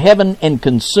down from heaven and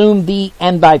consume thee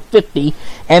and thy 50.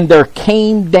 And there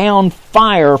came down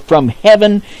fire from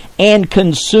heaven and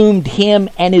consumed him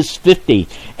and his 50.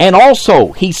 And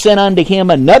also he sent unto him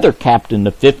another captain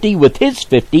of 50 with his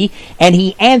 50. And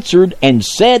he answered and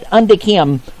said unto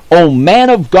him, O man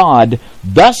of God,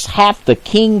 thus hath the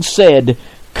king said,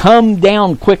 Come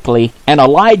down quickly. And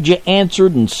Elijah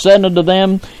answered and said unto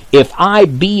them, If I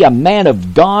be a man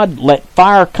of God, let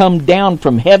fire come down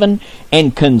from heaven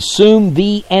and consume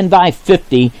thee and thy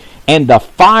 50. And the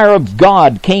fire of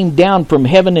God came down from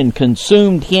heaven and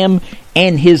consumed him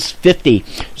and his 50.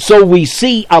 So we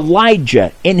see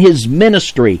Elijah in his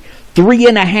ministry,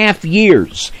 3.5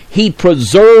 years. He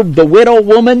preserved the widow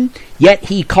woman, yet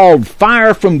he called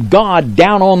fire from God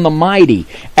down on the mighty.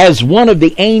 As one of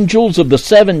the angels of the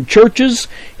 7 churches,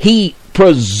 he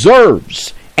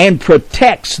preserves and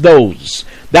protects those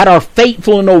that are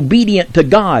faithful and obedient to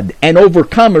God and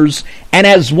overcomers. And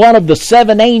as one of the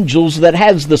 7 angels that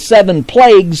has the 7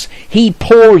 plagues, he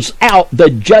pours out the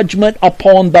judgment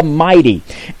upon the mighty.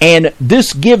 And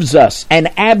this gives us an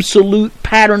absolute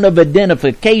pattern of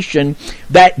identification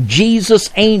that Jesus'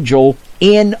 angel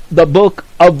in the book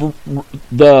of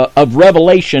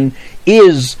Revelation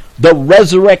is the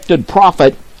resurrected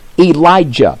prophet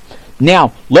Elijah.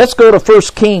 Now, let's go to 1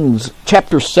 Kings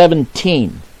chapter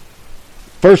 17.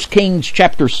 1 Kings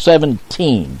chapter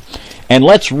 17. And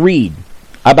let's read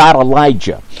about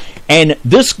Elijah. And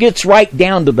this gets right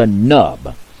down to the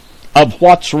nub of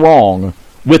what's wrong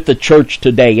with the church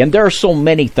today. And there are so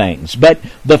many things, but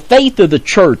the faith of the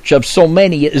church of so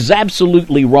many is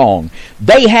absolutely wrong.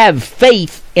 They have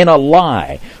faith in a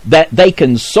lie that they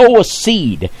can sow a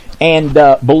seed and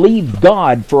believe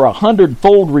God for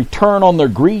 100-fold return on their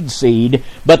greed seed,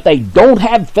 but they don't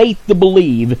have faith to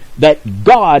believe that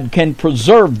God can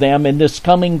preserve them in this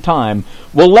coming time.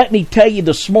 Well, let me tell you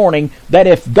this morning that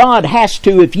if God has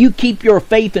to, if you keep your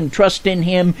faith and trust in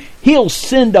Him, He'll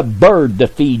send a bird to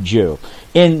feed you.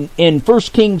 In 1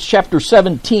 Kings chapter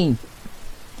 17,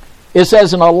 it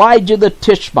says, And Elijah the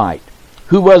Tishbite,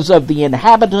 who was of the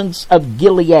inhabitants of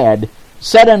Gilead,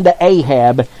 said unto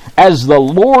Ahab, As the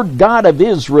Lord God of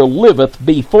Israel liveth,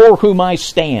 before whom I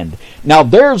stand. Now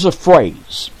there's a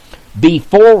phrase,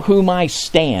 before whom I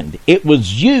stand. It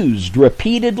was used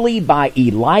repeatedly by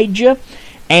Elijah,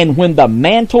 And when the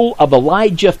mantle of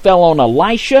Elijah fell on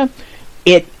Elisha,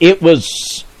 it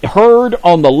was heard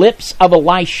on the lips of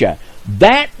Elisha.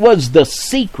 That was the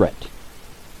secret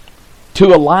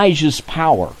to Elijah's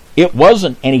power. It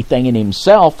wasn't anything in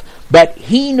himself, but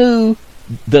he knew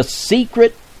the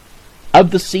secret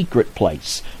of the secret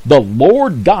place. The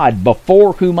Lord God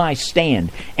before whom I stand.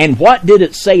 And what did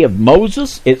it say of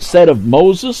Moses? It said of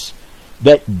Moses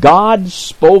that God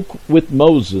spoke with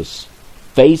Moses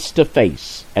face to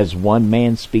face as one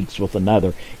man speaks with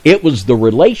another. It was the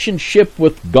relationship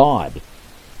with God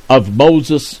of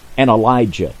Moses and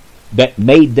Elijah that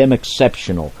made them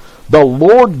exceptional. The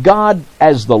Lord God,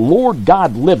 as the Lord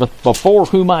God liveth, before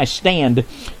whom I stand,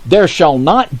 there shall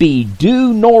not be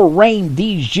dew nor rain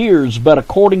these years, but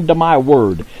according to my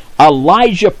word.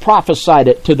 Elijah prophesied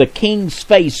it to the king's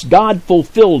face. God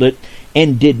fulfilled it,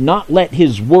 and did not let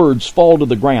his words fall to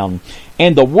the ground.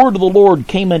 And the word of the Lord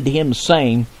came unto him,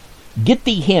 saying, Get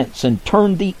thee hence, and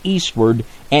turn thee eastward,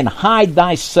 and hide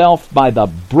thyself by the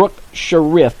brook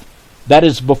Cherith, that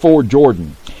is before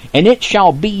Jordan. And it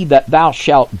shall be that thou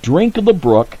shalt drink of the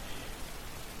brook,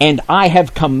 and I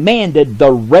have commanded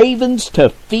the ravens to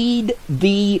feed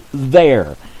thee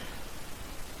there.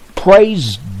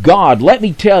 Praise God. Let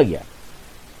me tell you,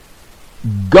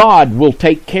 God will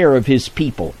take care of his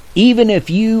people. Even if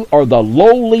you are the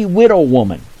lowly widow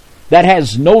woman that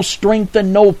has no strength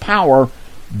and no power,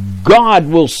 God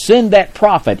will send that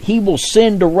prophet. He will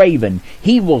send a raven.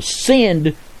 He will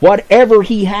send whatever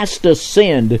he has to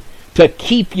send to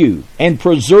keep you and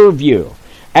preserve you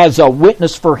as a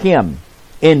witness for him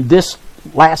in this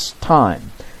last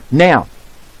time. Now,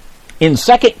 in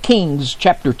 2 Kings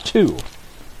chapter 2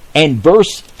 and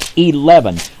verse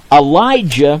 11,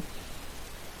 Elijah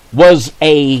was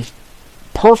a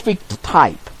perfect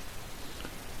type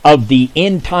of the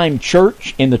end time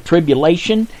church in the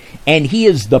tribulation, and he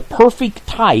is the perfect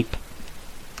type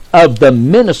of the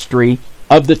ministry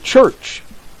of the church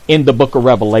in the book of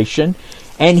Revelation,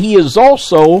 and he is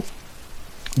also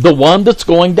the one that's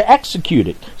going to execute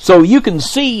it. So you can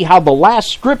see how the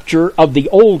last scripture of the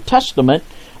Old Testament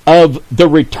of the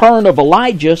return of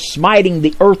Elijah smiting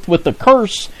the earth with a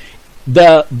curse,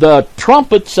 the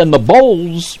trumpets and the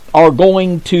bowls are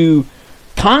going to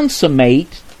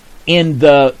consummate in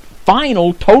the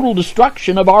final total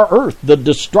destruction of our earth, the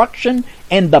destruction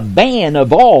and the ban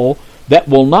of all that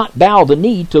will not bow the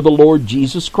knee to the Lord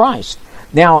Jesus Christ.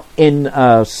 Now, in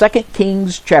 2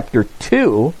 Kings chapter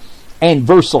 2 and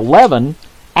verse 11,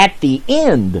 at the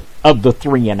end of the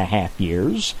 3.5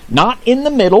 years, not in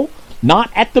the middle,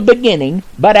 not at the beginning,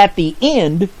 but at the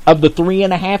end of the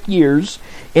 3.5 years,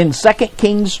 in 2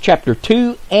 Kings chapter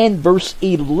 2 and verse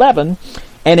 11,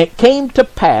 and it came to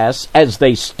pass, as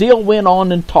they still went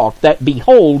on and talked, that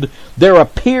behold, there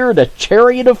appeared a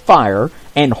chariot of fire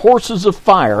and horses of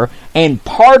fire, and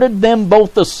parted them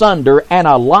both asunder, and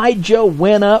Elijah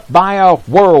went up by a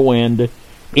whirlwind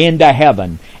into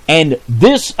heaven. And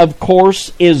this, of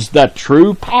course, is the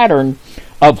true pattern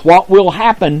of what will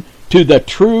happen to the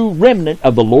true remnant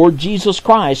of the Lord Jesus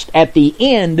Christ at the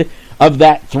end of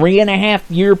that 3.5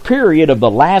 year period of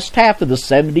the last half of the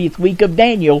 70th week of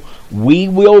Daniel. We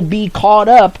will be caught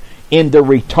up in the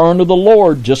return of the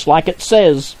Lord, just like it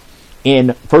says in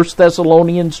 1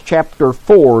 Thessalonians chapter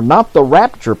 4, not the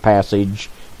rapture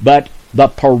passage, but the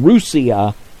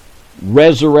parousia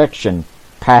resurrection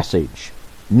passage.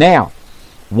 Now,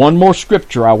 one more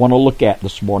scripture I want to look at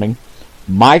this morning.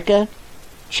 Micah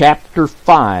chapter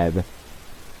 5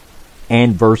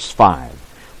 and verse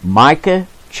 5. Micah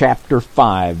chapter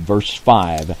 5, verse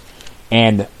 5.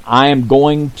 And I am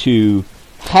going to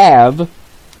have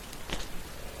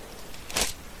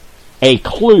a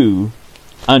clue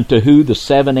unto who the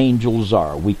 7 angels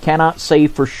are. We cannot say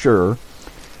for sure,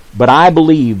 but I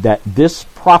believe that this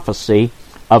prophecy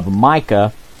of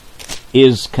Micah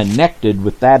is connected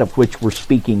with that of which we're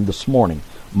speaking this morning.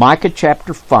 Micah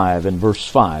chapter 5 and verse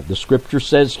 5. The scripture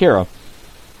says here,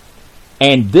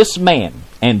 and this man,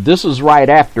 and this is right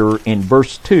after in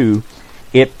verse 2,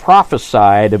 it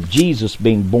prophesied of Jesus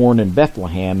being born in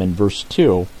Bethlehem in verse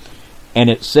 2,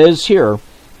 and it says here,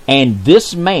 and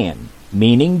this man,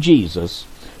 meaning Jesus,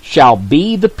 shall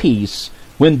be the peace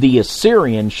when the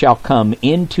Assyrian shall come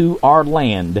into our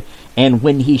land, and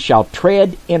when he shall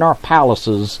tread in our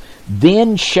palaces,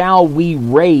 then shall we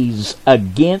raise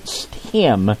against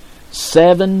him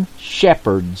 7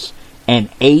 shepherds and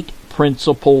 8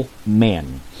 principal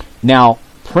men. Now,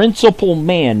 principal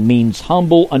men means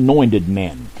humble, anointed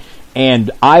men.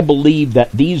 And I believe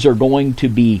that these are going to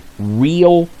be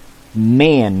real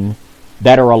men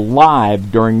that are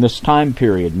alive during this time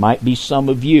period. Might be some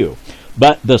of you.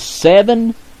 But the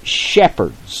 7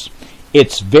 shepherds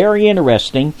It's very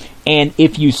interesting. And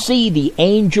if you see the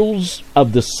angels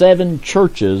of the 7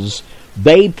 churches,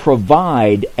 they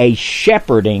provide a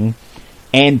shepherding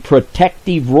and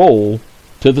protective role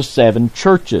to the 7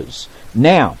 churches.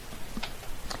 Now,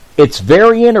 it's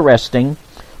very interesting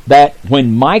that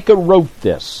when Micah wrote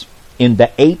this in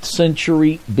the 8th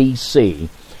century BC,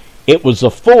 it was a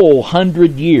full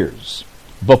 100 years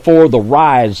before the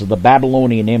rise of the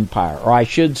Babylonian Empire, or I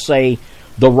should say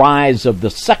the rise of the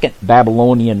second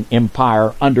Babylonian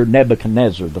Empire under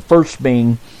Nebuchadnezzar, the first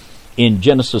being in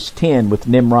Genesis 10 with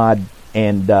Nimrod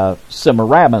and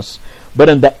Semiramis. But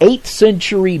in the 8th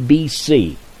century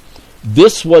BC,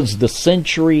 this was the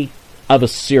century of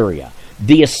Assyria.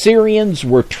 The Assyrians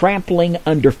were trampling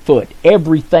underfoot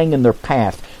everything in their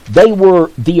path. They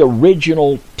were the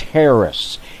original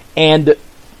terrorists. And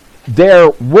there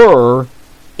were,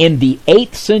 in the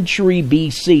 8th century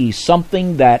BC,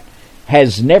 something that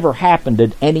has never happened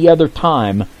at any other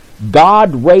time.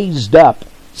 God raised up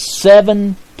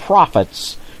 7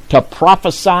 prophets to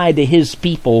prophesy to his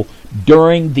people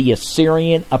during the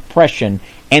Assyrian oppression,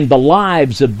 and the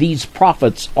lives of these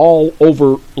prophets all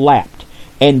overlapped.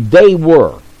 And they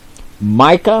were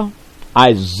Micah,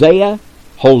 Isaiah,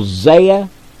 Hosea,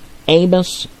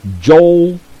 Amos,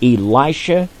 Joel,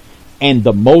 Elisha, and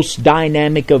the most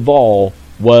dynamic of all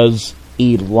was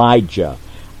Elijah.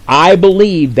 I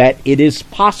believe that it is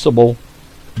possible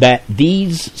that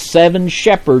these 7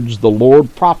 shepherds the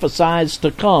Lord prophesies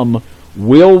to come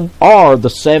are the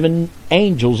 7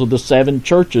 angels of the 7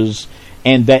 churches,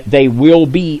 and that they will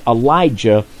be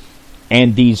Elijah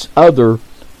and these other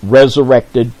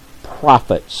resurrected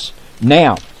prophets.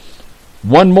 Now,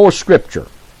 one more scripture.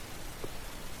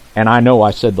 And I know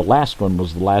I said the last one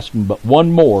was the last one, but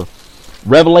one more.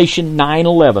 Revelation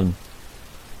 9:11.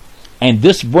 And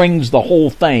this brings the whole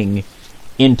thing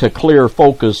into clear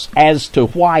focus as to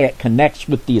why it connects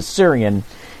with the Assyrian.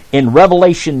 In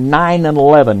Revelation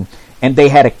 9:11, and they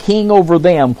had a king over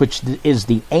them, which is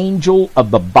the angel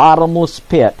of the bottomless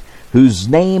pit, whose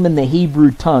name in the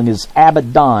Hebrew tongue is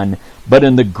Abaddon, but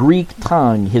in the Greek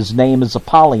tongue his name is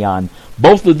Apollyon.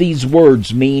 Both of these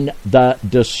words mean the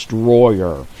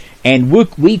destroyer. And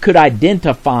we could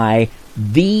identify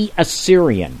the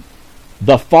Assyrian,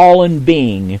 the fallen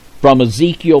being, from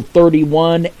Ezekiel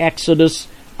 31, Exodus,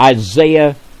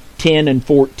 Isaiah 10 and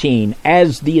 14,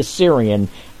 as the Assyrian,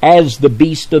 as the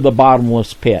beast of the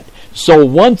bottomless pit. So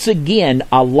once again,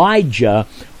 Elijah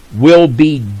will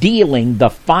be dealing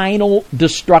the final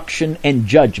destruction and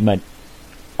judgment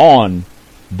on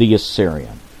the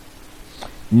Assyrian.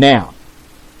 Now,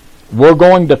 we're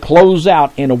going to close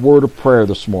out in a word of prayer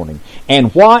this morning.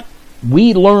 And what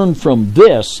we learn from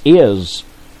this is,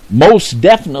 most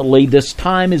definitely this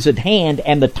time is at hand,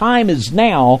 and the time is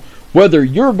now, whether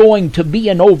you're going to be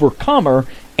an overcomer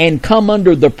and come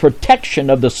under the protection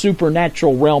of the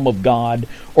supernatural realm of God,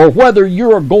 or whether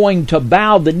you're going to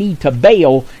bow the knee to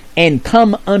Baal and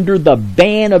come under the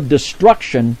ban of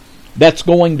destruction that's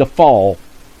going to fall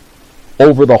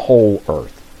over the whole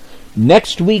earth.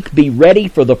 Next week, be ready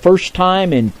for the first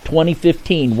time in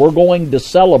 2015. We're going to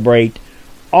celebrate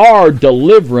our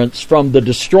deliverance from the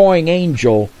destroying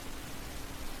angel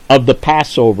of the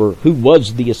Passover, who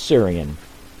was the Assyrian.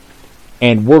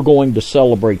 And we're going to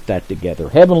celebrate that together.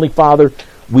 Heavenly Father,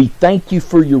 we thank you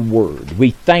for your word.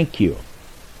 We thank you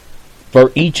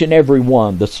for each and every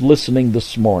one that's listening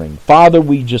this morning. Father,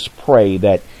 we just pray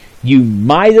that you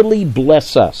mightily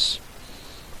bless us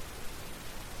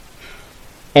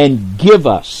and give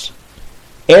us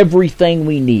everything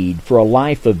we need for a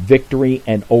life of victory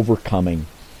and overcoming.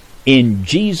 In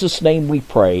Jesus' name we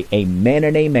pray, amen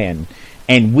and amen.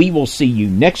 And we will see you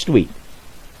next week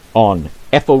on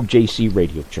FOJC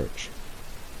Radio Church.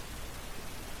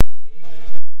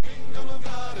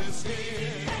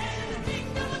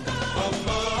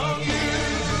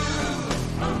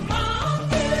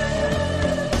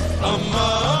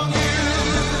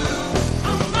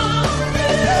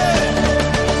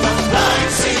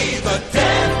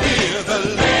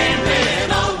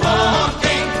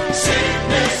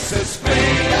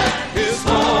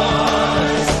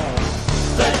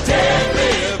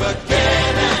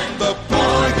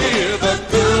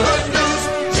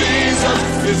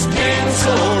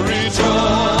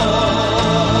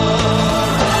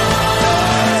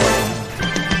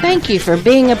 Thank you for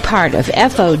being a part of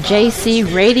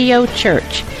FOJC Radio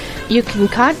Church. You can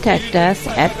contact us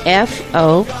at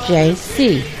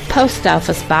FOJC, Post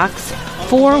Office Box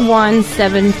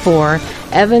 4174,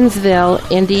 Evansville,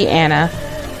 Indiana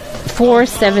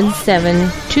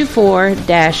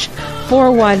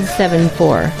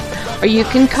 47724-4174. Or you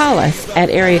can call us at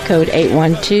area code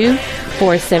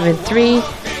 812-473-3733.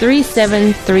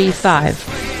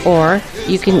 3735, or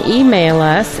you can email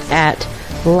us at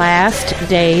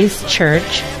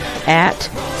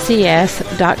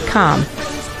lastdayschurch@cs.com.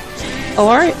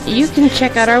 Or you can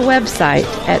check out our website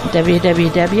at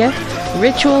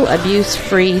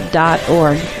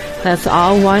www.ritualabusefree.org. That's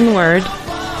all one word,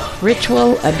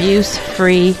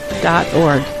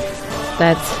 ritualabusefree.org.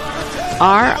 That's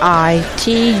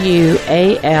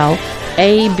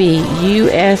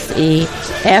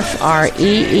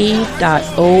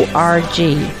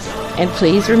ritualabusefree.org. And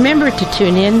please remember to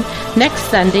tune in next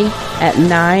Sunday at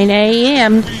 9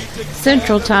 a.m.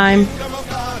 Central Time.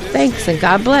 Thanks and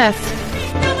God bless.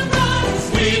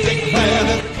 We declare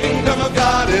that the kingdom of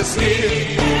God is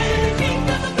here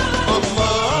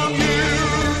among you.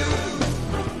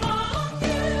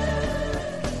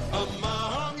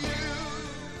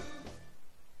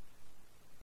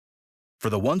 For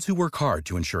the ones who work hard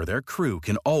to ensure their crew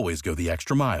can always go the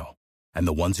extra mile, and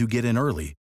the ones who get in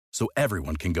early so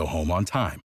everyone can go home on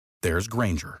time, there's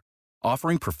Grainger,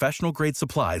 offering professional-grade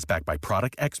supplies backed by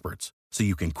product experts so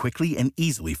you can quickly and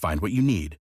easily find what you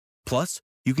need. Plus,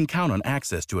 you can count on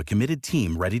access to a committed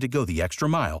team ready to go the extra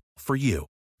mile for you.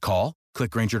 Call, click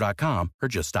Grainger.com, or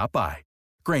just stop by.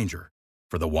 Grainger,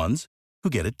 for the ones who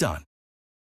get it done.